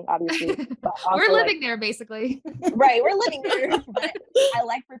working, obviously, but We're also living there basically. right, we're living there. But I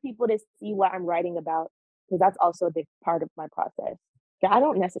like for people to see what I'm writing about, because that's also a big part of my process. Yeah, I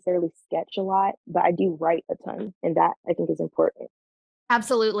don't necessarily sketch a lot, but I do write a ton, and that I think is important.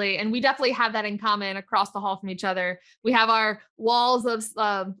 Absolutely. And we definitely have that in common across the hall from each other. We have our walls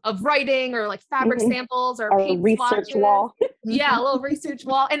of writing or like fabric samples or Our paint research swatches. wall. Yeah, a little research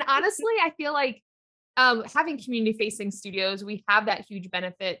wall. And honestly, I feel like having community facing studios, we have that huge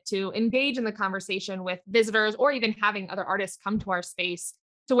benefit to engage in the conversation with visitors or even having other artists come to our space,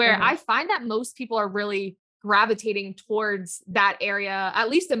 to where I find that most people are really gravitating towards that area, at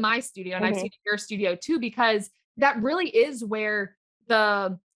least in my studio. And I've seen your studio too, because that really is where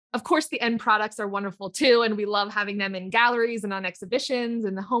of course, the end products are wonderful too. And we love having them in galleries and on exhibitions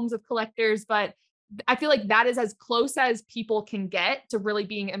and the homes of collectors. But I feel like that is as close as people can get to really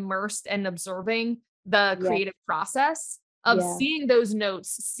being immersed and observing the creative process of seeing those notes,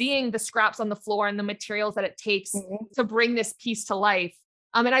 seeing the scraps on the floor and the materials that it takes to bring this piece to life.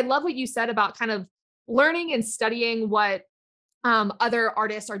 And I love what you said about kind of learning and studying what other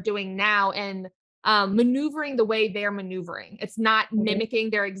artists are doing now and maneuvering the way they're maneuvering. It's not mimicking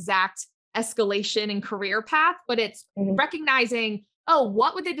their exact escalation and career path, but it's recognizing, oh,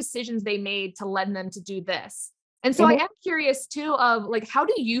 what were the decisions they made to lend them to do this? And so I am curious too of like, how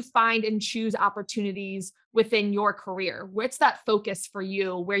do you find and choose opportunities within your career? What's that focus for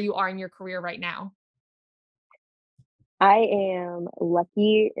you where you are in your career right now? I am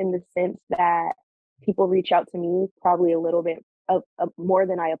lucky in the sense that people reach out to me probably a little bit of more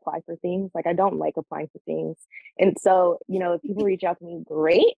than I apply for things. Like, I don't like applying for things. And so, you know, if people reach out to me,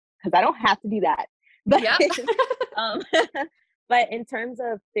 great, because I don't have to do that. But, um, but in terms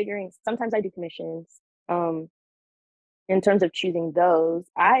of figuring, sometimes I do commissions. In terms of choosing those,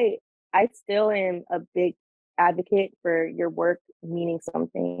 I still am a big advocate for your work meaning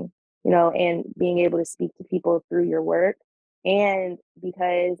something, you know, and being able to speak to people through your work. And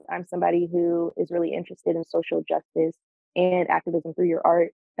because I'm somebody who is really interested in social justice and activism through your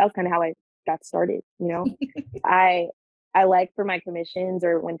art, that was kind of how I got started, you know. I like for my commissions,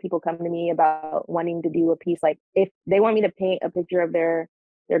 or when people come to me about wanting to do a piece, like if they want me to paint a picture of their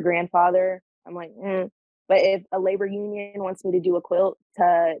grandfather, I'm like, But if a labor union wants me to do a quilt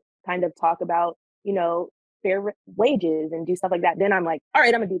to kind of talk about, you know, fair wages and do stuff like that, then I'm like, all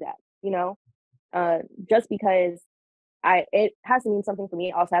right, I'm gonna do that, you know, just because it has to mean something for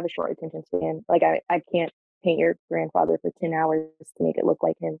me. I also have a short attention span. Like I can't paint your grandfather for 10 hours to make it look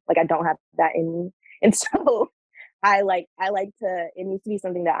like him. Like, I don't have that in me. And so I like to, it needs to be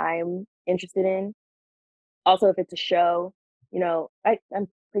something that I'm interested in. Also, if it's a show, you know, I'm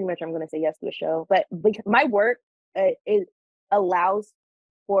pretty much, I'm going to say yes to a show, but my work, it allows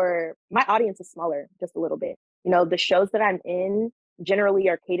for, my audience is smaller just a little bit. You know, the shows that I'm in generally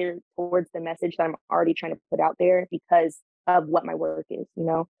are catered towards the message that I'm already trying to put out there because of what my work is. You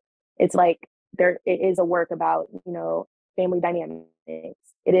know, it's like it is a work about, you know, family dynamics.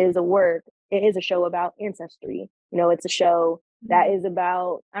 It is a show about ancestry. You know, it's a show that is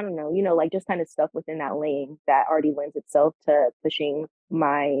about, I don't know, you know, like just kind of stuff within that lane that already lends itself to pushing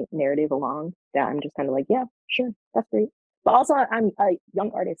my narrative along, that I'm just kind of like, yeah, sure, that's great. But also, I'm a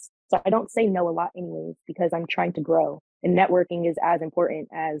young artist, so I don't say no a lot anyways, because I'm trying to grow. And networking is as important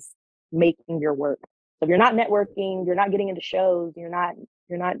as making your work. So if you're not networking, you're not getting into shows, you're not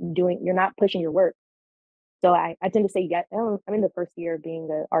pushing your work. So I tend to say yes. I'm in the first year of being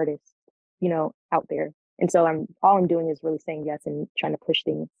the artist, you know, out there. And so all I'm doing is really saying yes and trying to push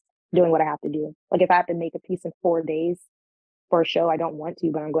things, doing what I have to do. Like, if I have to make a piece in 4 days for a show, I don't want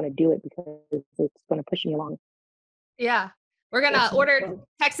to, but I'm going to do it because it's going to push me along. Yeah. We're going to order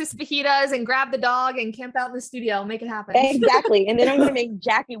Texas fajitas and grab the dog and camp out in the studio, make it happen. Exactly. And then I'm going to make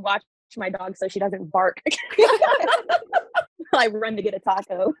Jackie watch my dog so she doesn't bark. I run to get a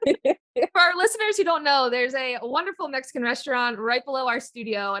taco. For our listeners who don't know, there's a wonderful Mexican restaurant right below our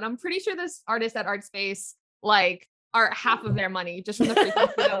studio. And I'm pretty sure this artist at Art Space, like, are half of their money just from the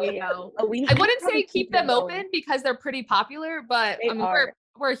frequency that we go. I wouldn't say keep them open because they're pretty popular, but I mean,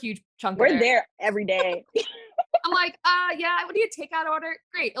 we're a huge chunk of We're there every day. I'm like, yeah, I would need a takeout order.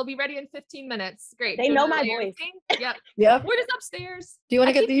 Great. It'll be ready in 15 minutes. Great. They know my voice. Yep. Yep. We're just upstairs. Do you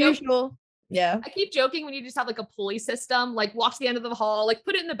want to get the usual? Yeah. I keep joking when you just have like a pulley system, like walk to the end of the hall, like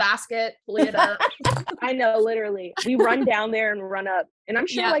put it in the basket, pulley it up. I know, literally. We run down there and run up. And I'm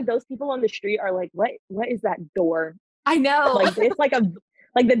sure like those people on the street are like, what is that door? I know. Like, it's like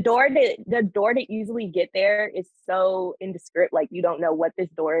the door to easily get there is so indescript. Like, you don't know what this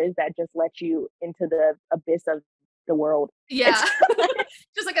door is that just lets you into the abyss of the world. Yeah.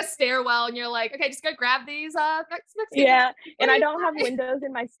 Just like a stairwell and you're like, okay, just go grab these next yeah. And I don't have windows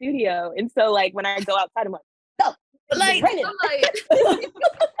in my studio. And so like when I go outside, I'm like, oh, Like, sunlight.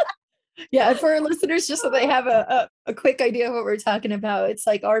 yeah, for our listeners, just so they have a quick idea of what we're talking about, it's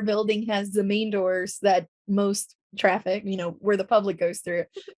like our building has the main doors that most traffic, where the public goes through,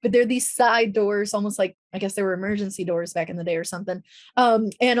 but they're these side doors, almost like, I guess they were emergency doors back in the day or something.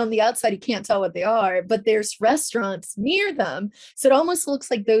 And on the outside, you can't tell what they are, but there's restaurants near them. So it almost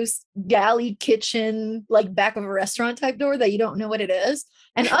looks like those galley kitchen, like back of a restaurant type door that you don't know what it is.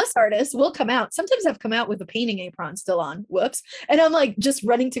 And us artists will come out. Sometimes I've come out with a painting apron still on. Whoops. And I'm like just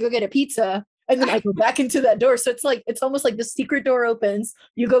running to go get a pizza. And then I go back into that door. So it's almost like the secret door opens.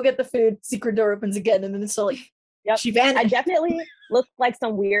 You go get the food, secret door opens again. And then it's still like, yep. She vanished. I definitely look like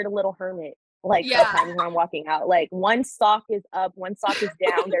some weird little hermit. Like sometimes when I'm walking out, like one sock is up, one sock is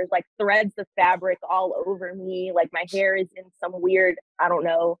down. There's like threads of fabric all over me. Like my hair is in some weird, I don't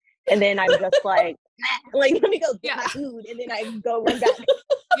know. And then I'm just like let me go get my food, and then I go run back.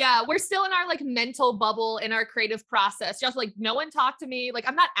 Yeah, we're still in our like mental bubble in our creative process. Just like no one talked to me. Like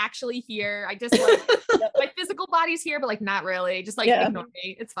I'm not actually here. I just like my physical body's here, but like not really. Just like ignore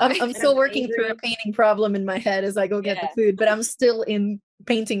me. It's fine. I'm still working through a painting problem in my head as I go get the food, but I'm still in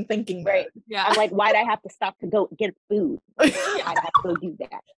painting thinking mode. Right. Yeah. I'm like, why'd I have to stop to go get food? I'd have to go do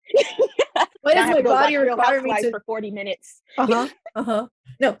that. Why does my body require me to for 40 minutes?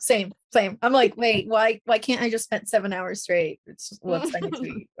 No, same. I'm like, wait, why can't I just spend 7 hours straight? It's what's I need to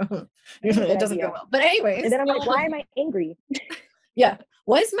eat. It doesn't go well. But anyways. And then I'm like, why am I angry? Yeah.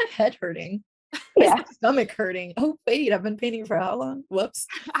 Why is my head hurting? Why is my stomach hurting? Oh, wait, I've been painting for how long? Whoops.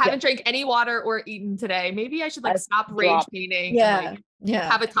 I haven't drank any water or eaten today. Maybe I should like stop rage painting. Yeah. And,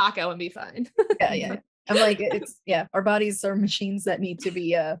 have a taco and be fine. Yeah. I'm like, our bodies are machines that need to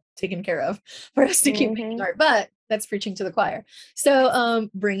be taken care of for us to keep making art, but that's preaching to the choir. So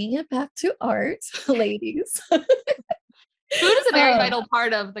bringing it back to art, ladies. Food is a very vital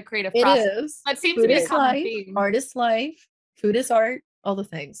part of the creative process. It is. That seems Food to be a is common life, theme. art is life, food is art, all the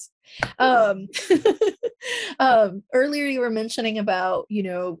things. Earlier you were mentioning about,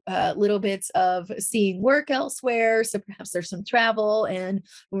 little bits of seeing work elsewhere. So perhaps there's some travel. And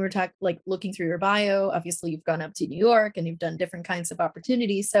when we were looking through your bio, obviously you've gone up to New York and you've done different kinds of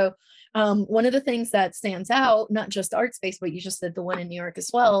opportunities. So one of the things that stands out, not just art space, but you just said the one in New York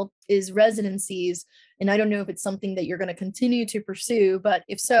as well, is residencies. And I don't know if it's something that you're going to continue to pursue, but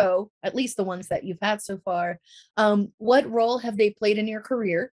if so, at least the ones that you've had so far, what role have they played in your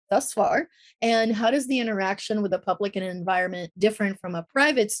career thus far? And how does the interaction with the public and environment different from a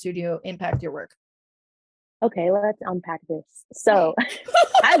private studio impact your work? Okay, let's unpack this. So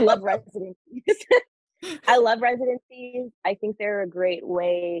I love residencies. I think they're a great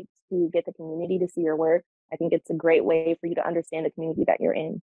way to get the community to see your work. I think it's a great way for you to understand the community that you're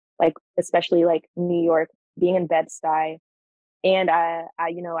in. Like, especially like New York, being in Bed-Stuy. And I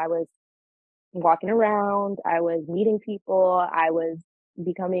was walking around, I was meeting people, I was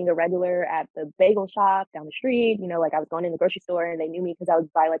becoming a regular at the bagel shop down the street. Like I was going in the grocery store and they knew me because I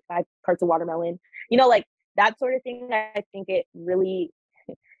would buy like 5 carts of watermelon, like that sort of thing. I think it really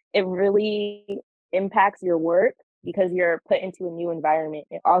impacts your work because you're put into a new environment.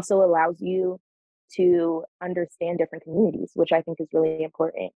 It also allows you to understand different communities, which I think is really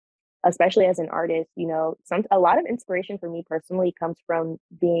important, especially as an artist. A lot of inspiration for me personally comes from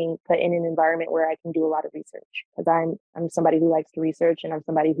being put in an environment where I can do a lot of research, because I'm somebody who likes to research and I'm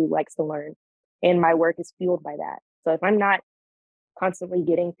somebody who likes to learn, and my work is fueled by that. So if I'm not constantly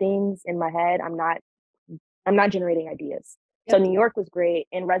getting things in my head, I'm not generating ideas. Yep. So New York was great,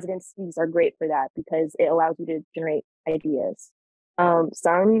 and residencies are great for that because it allows you to generate ideas.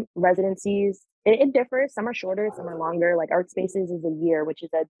 Some residencies, it differs. Some are shorter, some are longer. Like Art Spaces is a year, which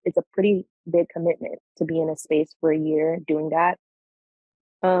is it's a pretty big commitment to be in a space for a year doing that.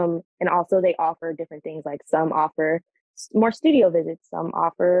 And also they offer different things. Like some offer more studio visits, some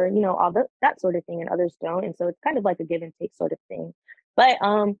offer, all that sort of thing, and others don't. And so it's kind of like a give and take sort of thing. But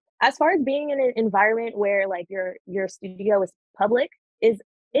as far as being in an environment where like your studio is public is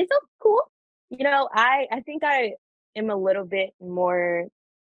cool. I think I am a little bit more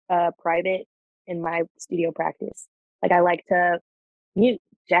private in my studio practice. Like I like to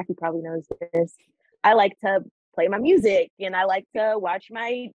Jackie probably knows this. I like to play my music and I like to watch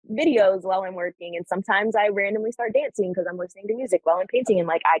my videos while I'm working. And sometimes I randomly start dancing because I'm listening to music while I'm painting, and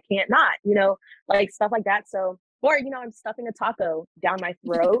like I can't not, like stuff like that. So, or I'm stuffing a taco down my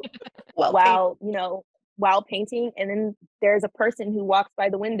throat while painting, and then there's a person who walks by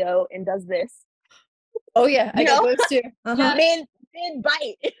the window and does this. Oh yeah, I got those too. Man, thin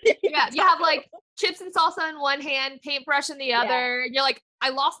bite. Yeah, you have like chips and salsa in one hand, paintbrush in the other. And you're like, I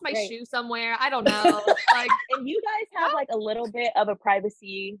lost my shoe somewhere. I don't know. Like, and you guys have like a little bit of a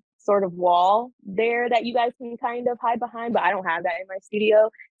privacy sort of wall there that you guys can kind of hide behind, but I don't have that in my studio.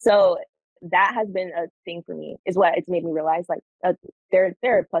 So that has been a thing for me, is what it's made me realize. Like there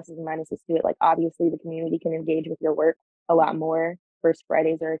are pluses and minuses to it. Like obviously the community can engage with your work a lot more. First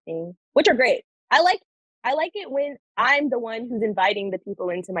Fridays are a thing, which are great. I like it when I'm the one who's inviting the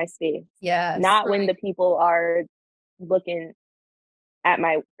people into my space. Yeah. Not when the people are looking at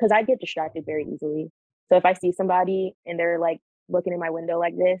because I get distracted very easily. So if I see somebody and they're like looking in my window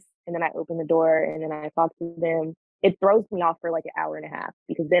like this, and then I open the door and then I talk to them, it throws me off for like an hour and a half,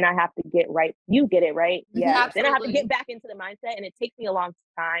 because then I have to get right. You get it, right? Yeah. Then I have to get back into the mindset, and it takes me a long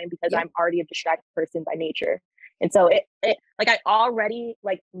time because I'm already a distracted person by nature. And so it like I already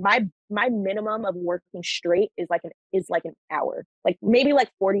like my minimum of working straight is like an hour, like maybe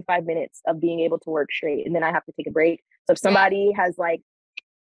like 45 minutes of being able to work straight, and then I have to take a break. So if somebody has like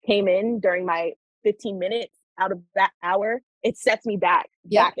came in during my 15 minutes out of that hour, it sets me back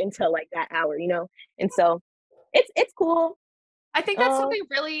into like that hour, you know? And so it's cool. I think that's something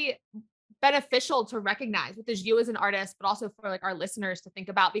really beneficial to recognize with you as an artist, but also for like our listeners to think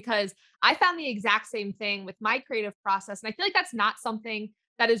about, because I found the exact same thing with my creative process. And I feel like that's not something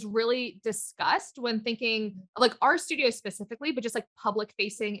that is really discussed when thinking like our studio specifically, but just like public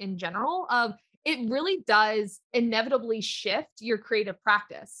facing in general. It really does inevitably shift your creative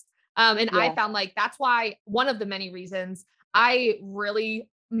practice. I found like that's why one of the many reasons I really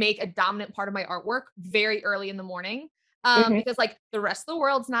make a dominant part of my artwork very early in the morning. Because like the rest of the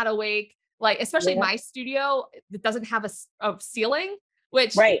world's not awake, like especially my studio, it doesn't have a ceiling,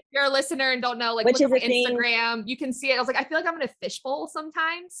 which if you're a listener and don't know, like look at my Instagram, you can see it. I was like, I feel like I'm in a fishbowl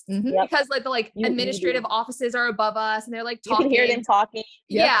sometimes because like the administrative offices are above us and they're like talking. You can hear them talking.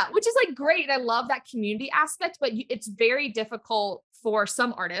 Yeah, which is like great. And I love that community aspect, but it's very difficult for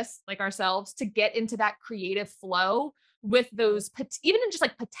some artists like ourselves to get into that creative flow with those, even in just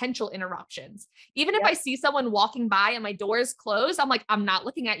like potential interruptions. Even if I see someone walking by and my door is closed, I'm like, I'm not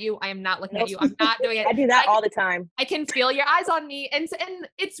looking at you. I am not looking at you. I'm not doing it. I do that all the time. I can feel your eyes on me. And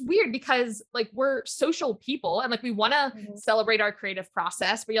it's weird because like we're social people and like we want to celebrate our creative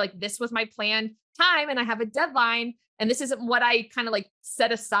process, but you're like, this was my planned time and I have a deadline. And this isn't what I kind of like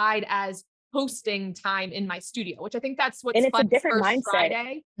set aside as hosting time in my studio, which I think that's what's fun. It's a different First mindset.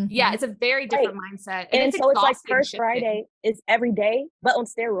 Friday. Yeah, it's a very different mindset. And so it's like First Friday is every day, but on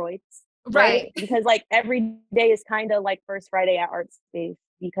steroids. Right. Because like every day is kind of like First Friday at Art Space,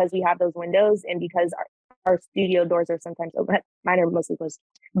 because we have those windows and because our studio doors are sometimes open. Mine are mostly closed.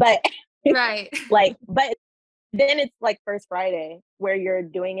 But but then it's like First Friday where you're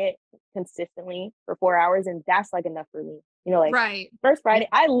doing it consistently for 4 hours, and that's like enough for me. You know, like First Friday,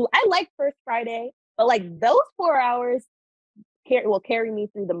 I like First Friday, but like those 4 hours will carry me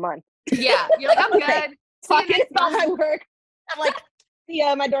through the month. Yeah, you're like, I'm good. Talking about my work, I'm like,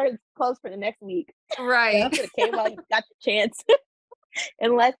 yeah, my door is closed for the next week. Right. Okay, well, you got the chance.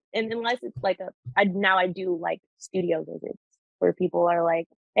 unless it's like I do like studio visits where people are like,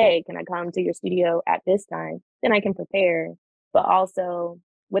 hey, can I come to your studio at this time? Then I can prepare, but also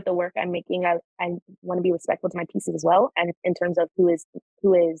with the work I'm making, I want to be respectful to my pieces as well. And in terms of who is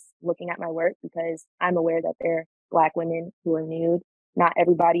looking at my work, because I'm aware that there are Black women who are nude. Not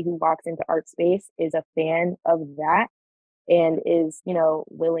everybody who walks into Art Space is a fan of that and is, you know,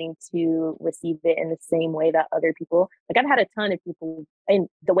 willing to receive it in the same way that other people, like I've had a ton of people, and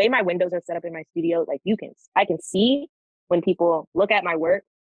the way my windows are set up in my studio, like I can see when people look at my work,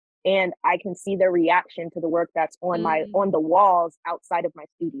 and I can see their reaction to the work that's on on the walls outside of my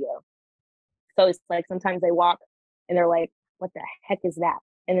studio. So it's like sometimes they walk and they're like, what the heck is that?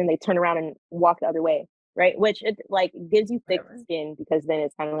 And then they turn around and walk the other way. Right. Which it like gives you thick skin, because then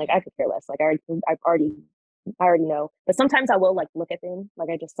it's kind of like, I could care less. Like I already know. But sometimes I will like look at them. Like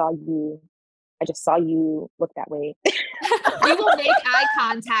I just saw you look that way. We will make eye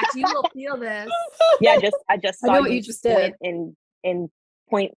contact. You will feel this. Yeah. I just saw what you just did and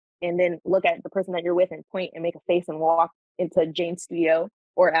point, and then look at the person that you're with and point and make a face and walk into Jane's studio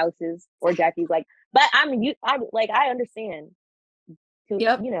or Alice's or Jackie's. Like, but I understand.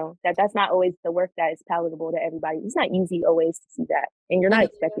 You know, that's not always the work that is palatable to everybody. It's not easy always to see that, and you're not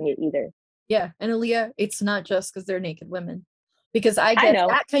expecting it either. Yeah, and Aliyah, it's not just because they're naked women, because I get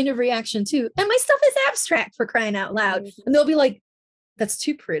that kind of reaction too. And my stuff is abstract, for crying out loud, and they'll be like, "That's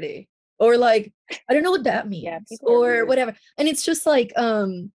too pretty," or like, "I don't know what that means," or whatever. And it's just like,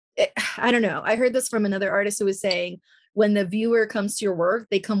 I don't know. I heard this from another artist who was saying, when the viewer comes to your work,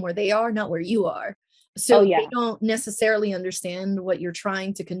 they come where they are, not where you are. So they don't necessarily understand what you're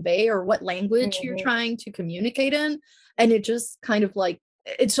trying to convey or what language you're trying to communicate in. And it just kind of like,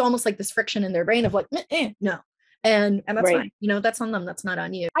 it's almost like this friction in their brain of like, no. And that's fine. You know, that's on them. That's not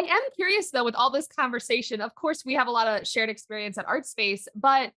on you. I am curious though, with all this conversation, of course, we have a lot of shared experience at ArtSpace,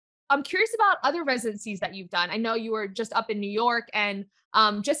 but I'm curious about other residencies that you've done. I know you were just up in New York, and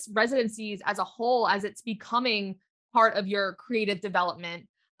just residencies as a whole, as it's becoming part of your creative development.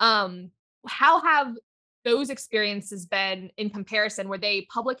 How have those experiences been in comparison? Were they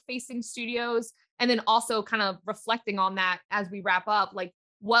public facing studios? And then also kind of reflecting on that as we wrap up, like,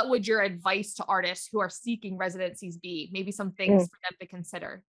 what would your advice to artists who are seeking residencies be? Maybe some things for them to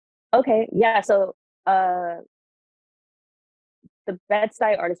consider. Okay. Yeah. So the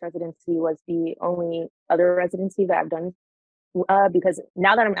Bed-Stuy artist residency was the only other residency that I've done, because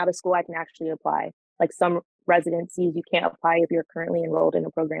now that I'm out of school, I can actually apply. Like some residencies, you can't apply if you're currently enrolled in a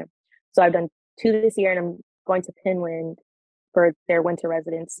program. So I've done 2 this year, and I'm going to Pinland for their winter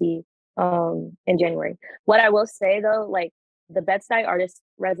residency in January. What I will say though, like the Bed-Stuy artist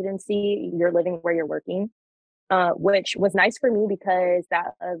residency, you're living where you're working, which was nice for me because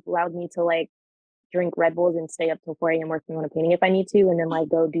that allowed me to like drink Red Bulls and stay up till 4 a.m. working on a painting if I need to, and then like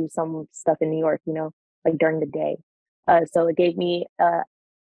go do some stuff in New York, you know, like during the day. So it gave me an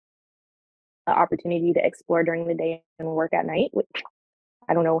opportunity to explore during the day and work at night, which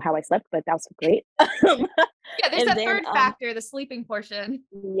I don't know how I slept, but that was great. Yeah, there's that third factor, the sleeping portion.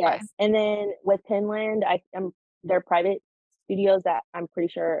 Yes. And then with Pinland, they're private studios that I'm pretty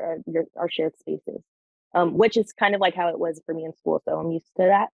sure are shared spaces, which is kind of like how it was for me in school. So I'm used to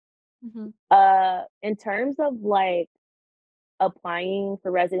that. In terms of like applying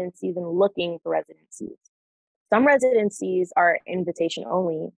for residencies and looking for residencies, some residencies are invitation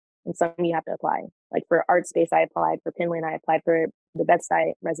only and some you have to apply. Like for ArtSpace, I applied. For Pinland, I applied. For the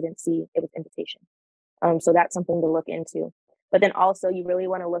Bed-Stuy residency, it was invitation. So that's something to look into. But then also you really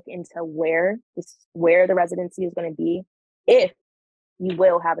want to look into where the residency is going to be. If you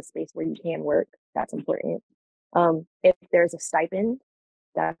will have a space where you can work, that's important. If there's a stipend,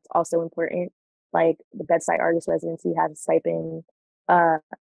 that's also important. Like the Bed-Stuy artist residency has a stipend.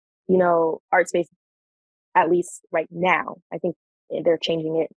 You know, ArtSpace, at least right now, I think they're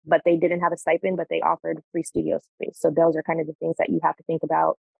changing it, but they didn't have a stipend, but they offered free studio space. So those are kind of the things that you have to think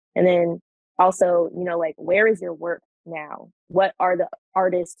about. And then also, you know, like, where is your work now? What are the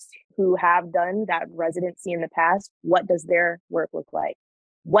artists who have done that residency in the past? What does their work look like?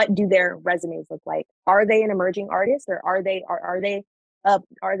 What do their resumes look like? Are they an emerging artist, or are they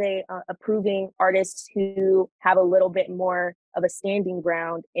approving artists who have a little bit more of a standing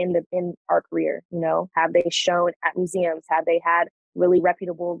ground in our career? You know, have they shown at museums? Have they had really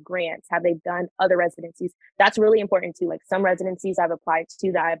reputable grants? Have they done other residencies? That's really important too. Like some residencies I've applied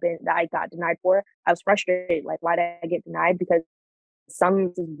to that I got denied for, I was frustrated. Like, why did I get denied? Because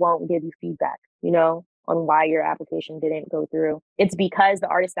some just won't give you feedback, you know, on why your application didn't go through. It's because the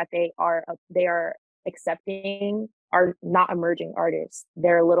artists that they are accepting are not emerging artists.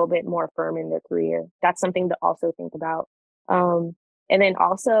 They're a little bit more firm in their career. That's something to also think about. And then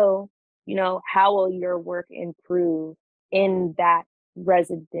also, you know, how will your work improve in that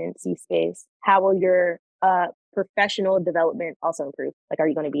residency space? How will your professional development also improve? Like, are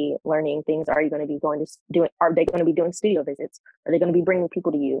you going to be learning things? Are you going to be are they going to be doing studio visits? Are they going to be bringing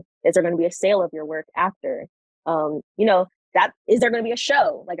people to you? Is there going to be a sale of your work after? You know, is there going to be a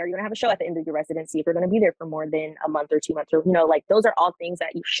show? Like, are you going to have a show at the end of your residency if you're going to be there for more than a month or 2 months? Or, you know, like, those are all things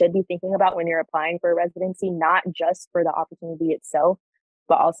that you should be thinking about when you're applying for a residency, not just for the opportunity itself,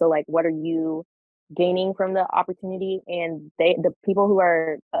 but also like, what are you gaining from the opportunity? And the people who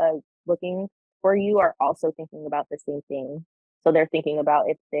are looking for you are also thinking about the same thing. So they're thinking about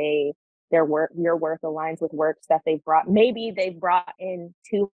if your work aligns with works that they've brought. Maybe they've brought in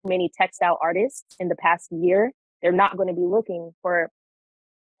too many textile artists in the past year. They're not going to be looking for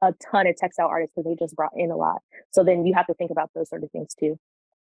a ton of textile artists because they just brought in a lot. So then you have to think about those sort of things too.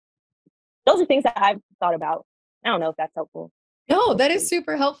 Those are things that I've thought about. I don't know if that's helpful. No, that is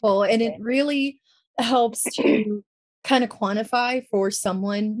super helpful. And it really helps to kind of quantify for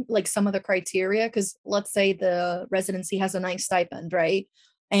someone like some of the criteria. Because let's say the residency has a nice stipend, right?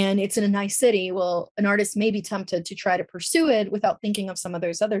 And it's in a nice city. Well, an artist may be tempted to try to pursue it without thinking of some of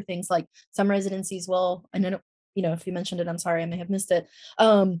those other things. Like some residencies will, and then, you know, if you mentioned it, I'm sorry, I may have missed it,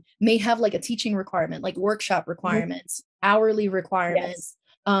 may have like a teaching requirement, like workshop requirements, hourly requirements.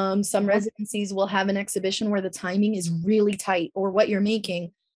 Some residencies will have an exhibition where the timing is really tight, or what you're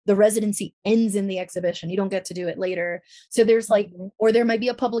making, the residency ends in the exhibition. You don't get to do it later. So there's like, or there might be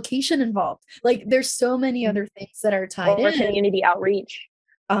a publication involved. Like there's so many other things that are tied in. Community outreach.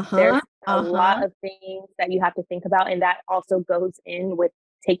 Uh-huh. There's a lot of things that you have to think about. And that also goes in with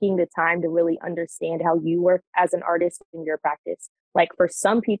taking the time to really understand how you work as an artist in your practice. Like for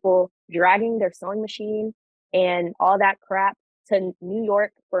some people, dragging their sewing machine and all that crap to New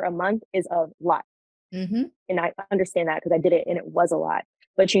York for a month is a lot. Mm-hmm. And I understand that because I did it and it was a lot.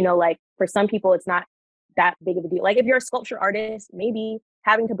 But you know, like for some people, it's not that big of a deal. Like if you're a sculpture artist, maybe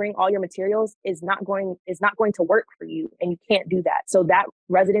having to bring all your materials is not going to work for you, and you can't do that. So that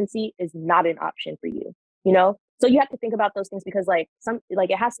residency is not an option for you, you know? So you have to think about those things because like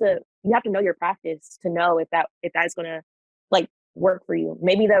you have to know your practice to know if that's gonna like work for you.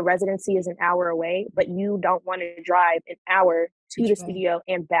 Maybe the residency is an hour away, but you don't want to drive an hour to the studio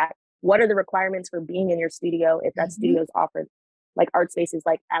and back. What are the requirements for being in your studio if that studio is offered like art spaces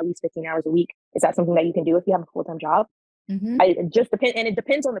like at least 15 hours a week? Is that something that you can do if you have a full-time job? It just depends, and it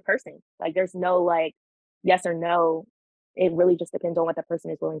depends on the person. Like there's no like yes or no. It really just depends on what the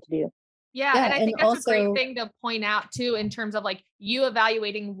person is willing to do. Yeah. And I think that's a great thing to point out too, in terms of like you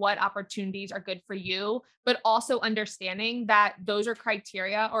evaluating what opportunities are good for you, but also understanding that those are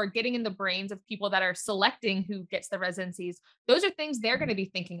criteria, or getting in the brains of people that are selecting who gets the residencies. Those are things they're going to be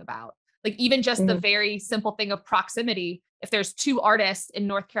thinking about. Like even just the very simple thing of proximity. If there's two artists in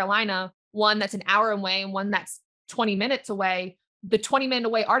North Carolina, one that's an hour away and one that's 20 minutes away, the 20-minute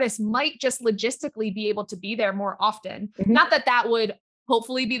away artist might just logistically be able to be there more often. Not that that would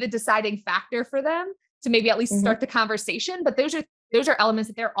hopefully be the deciding factor for them to maybe at least start the conversation, but those are elements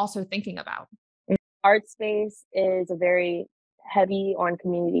that they're also thinking about. Art space is a very heavy on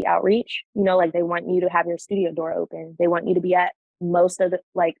community outreach. You know, like they want you to have your studio door open. They want you to be at most of the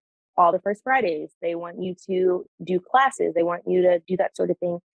like all the first Fridays. They want you to do classes. They want you to do that sort of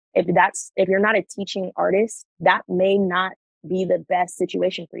thing. If you're not a teaching artist, that may not be the best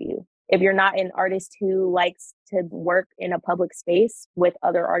situation for you. If you're not an artist who likes to work in a public space with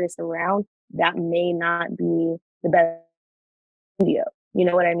other artists around, that may not be the best studio. You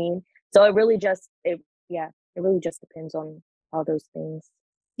know what I mean? So it really just depends on all those things.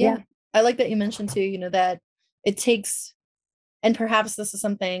 Yeah. I like that you mentioned too, you know, that it takes, and perhaps this is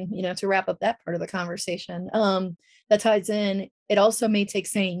something, you know, to wrap up that part of the conversation, that ties in. It also may take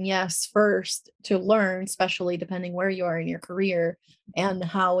saying yes first to learn, especially depending where you are in your career and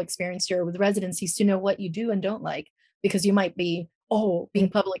how experienced you're with residencies, to know what you do and don't like, because you might be, oh, being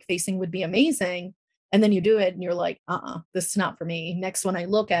public facing would be amazing. And then you do it and you're like, this is not for me. Next one I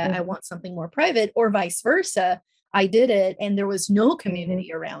look at, I want something more private, or vice versa. I did it and there was no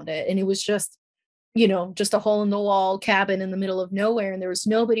community around it. And it was just, you know, just a hole in the wall cabin in the middle of nowhere, and there was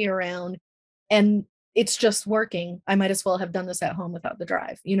nobody around, and it's just working. I might as well have done this at home without the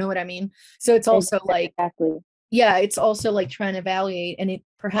drive. You know what I mean? So it's also like, yeah, it's also like trying to evaluate, and it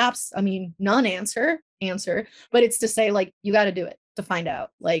perhaps, I mean, non-answer, but it's to say like, you got to do it to find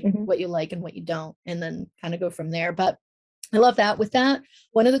out like what you like and what you don't, and then kind of go from there. But I love that. With that,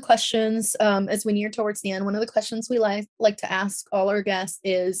 one of the questions, as we near towards the end, one of the questions we like to ask all our guests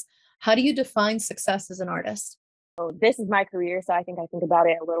is, how do you define success as an artist? So this is my career, so I think about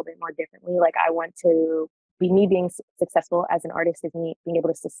it a little bit more differently. Like I want to be me being successful as an artist is me being able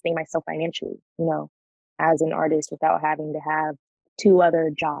to sustain myself financially, you know, as an artist without having to have two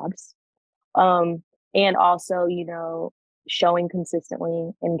other jobs. And also, you know, showing consistently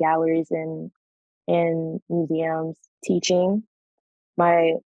in galleries and in museums, teaching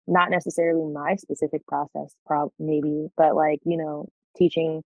not necessarily my specific process, maybe, but like, you know,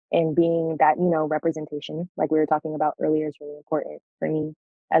 teaching and being that, you know, representation, like we were talking about earlier, is really important for me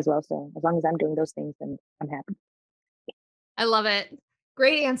as well. So as long as I'm doing those things, then I'm happy. I love it.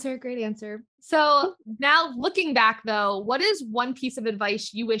 Great answer. Great answer. So now looking back though, what is one piece of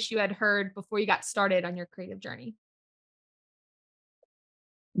advice you wish you had heard before you got started on your creative journey?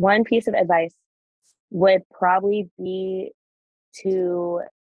 One piece of advice would probably be to,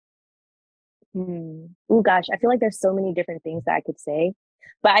 oh gosh, I feel like there's so many different things that I could say,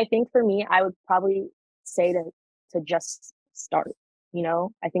 but I think for me, I would probably say to just start. You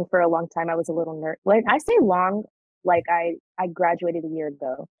know, I think for a long time I was a little like I say long, like I graduated a year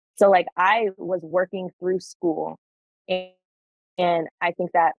ago. So like I was working through school, and I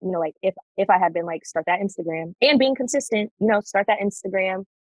think that, you know, like if I had been like, start that Instagram and being consistent, you know, start that Instagram,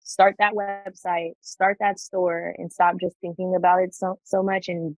 start that website, start that store, and stop just thinking about it so much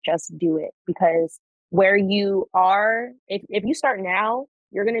and just do it. Because where you are, if you start now,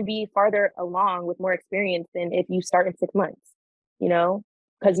 you're going to be farther along with more experience than if you start in 6 months, you know,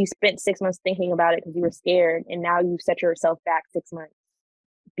 because you spent 6 months thinking about it because you were scared, and now you set yourself back 6 months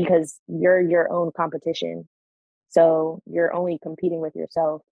because you're your own competition. So you're only competing with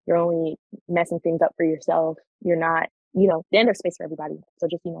yourself. You're only messing things up for yourself. You're not then there's space for everybody. So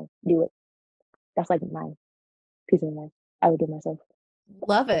just, do it. That's like my piece of advice I would give myself.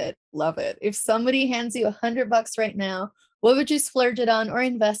 Love it. Love it. If somebody hands you $100 right now, what would you splurge it on or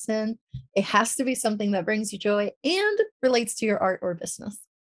invest in? It has to be something that brings you joy and relates to your art or business.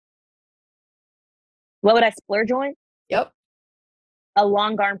 What would I splurge on? Yep. A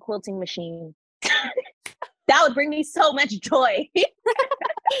long arm quilting machine. That would bring me so much joy.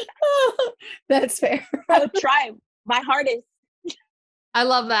 That's fair. I would try my hardest. I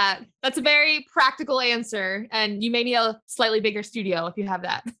love that. That's a very practical answer. And you may need a slightly bigger studio if you have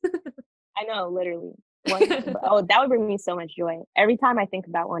that. I know, literally. That would bring me so much joy. Every time I think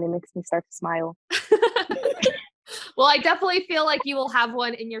about one, it makes me start to smile. Well, I definitely feel like you will have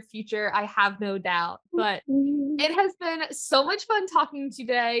one in your future. I have no doubt. But it has been so much fun talking to you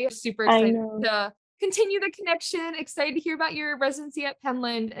today. Super excited to continue the connection. Excited to hear about your residency at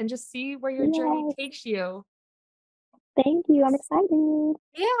Penland and just see where your journey takes you. Thank you. I'm excited.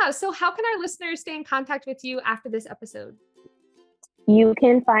 Yeah. So how can our listeners stay in contact with you after this episode? You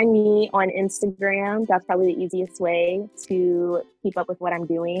can find me on Instagram. That's probably the easiest way to keep up with what I'm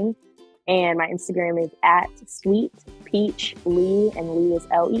doing. And my Instagram is @sweetpeachlee, and Lee is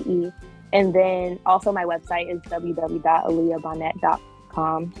Lee. And then also my website is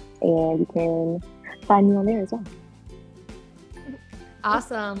www.aliyahbonnette.com. And you can find me on there as well.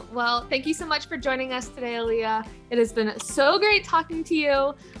 Awesome. Well, thank you so much for joining us today, Aliyah. It has been so great talking to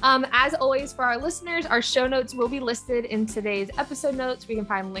you. As always, for our listeners, our show notes will be listed in today's episode notes. We can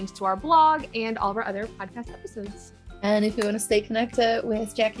find links to our blog and all of our other podcast episodes. And if you want to stay connected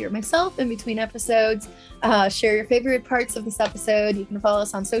with Jackie or myself in between episodes, share your favorite parts of this episode. You can follow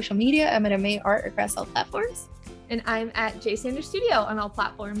us on social media. I'm at May Art across all platforms. And I'm at J Sanders Studio on all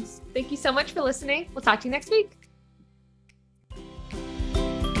platforms. Thank you so much for listening. We'll talk to you next week.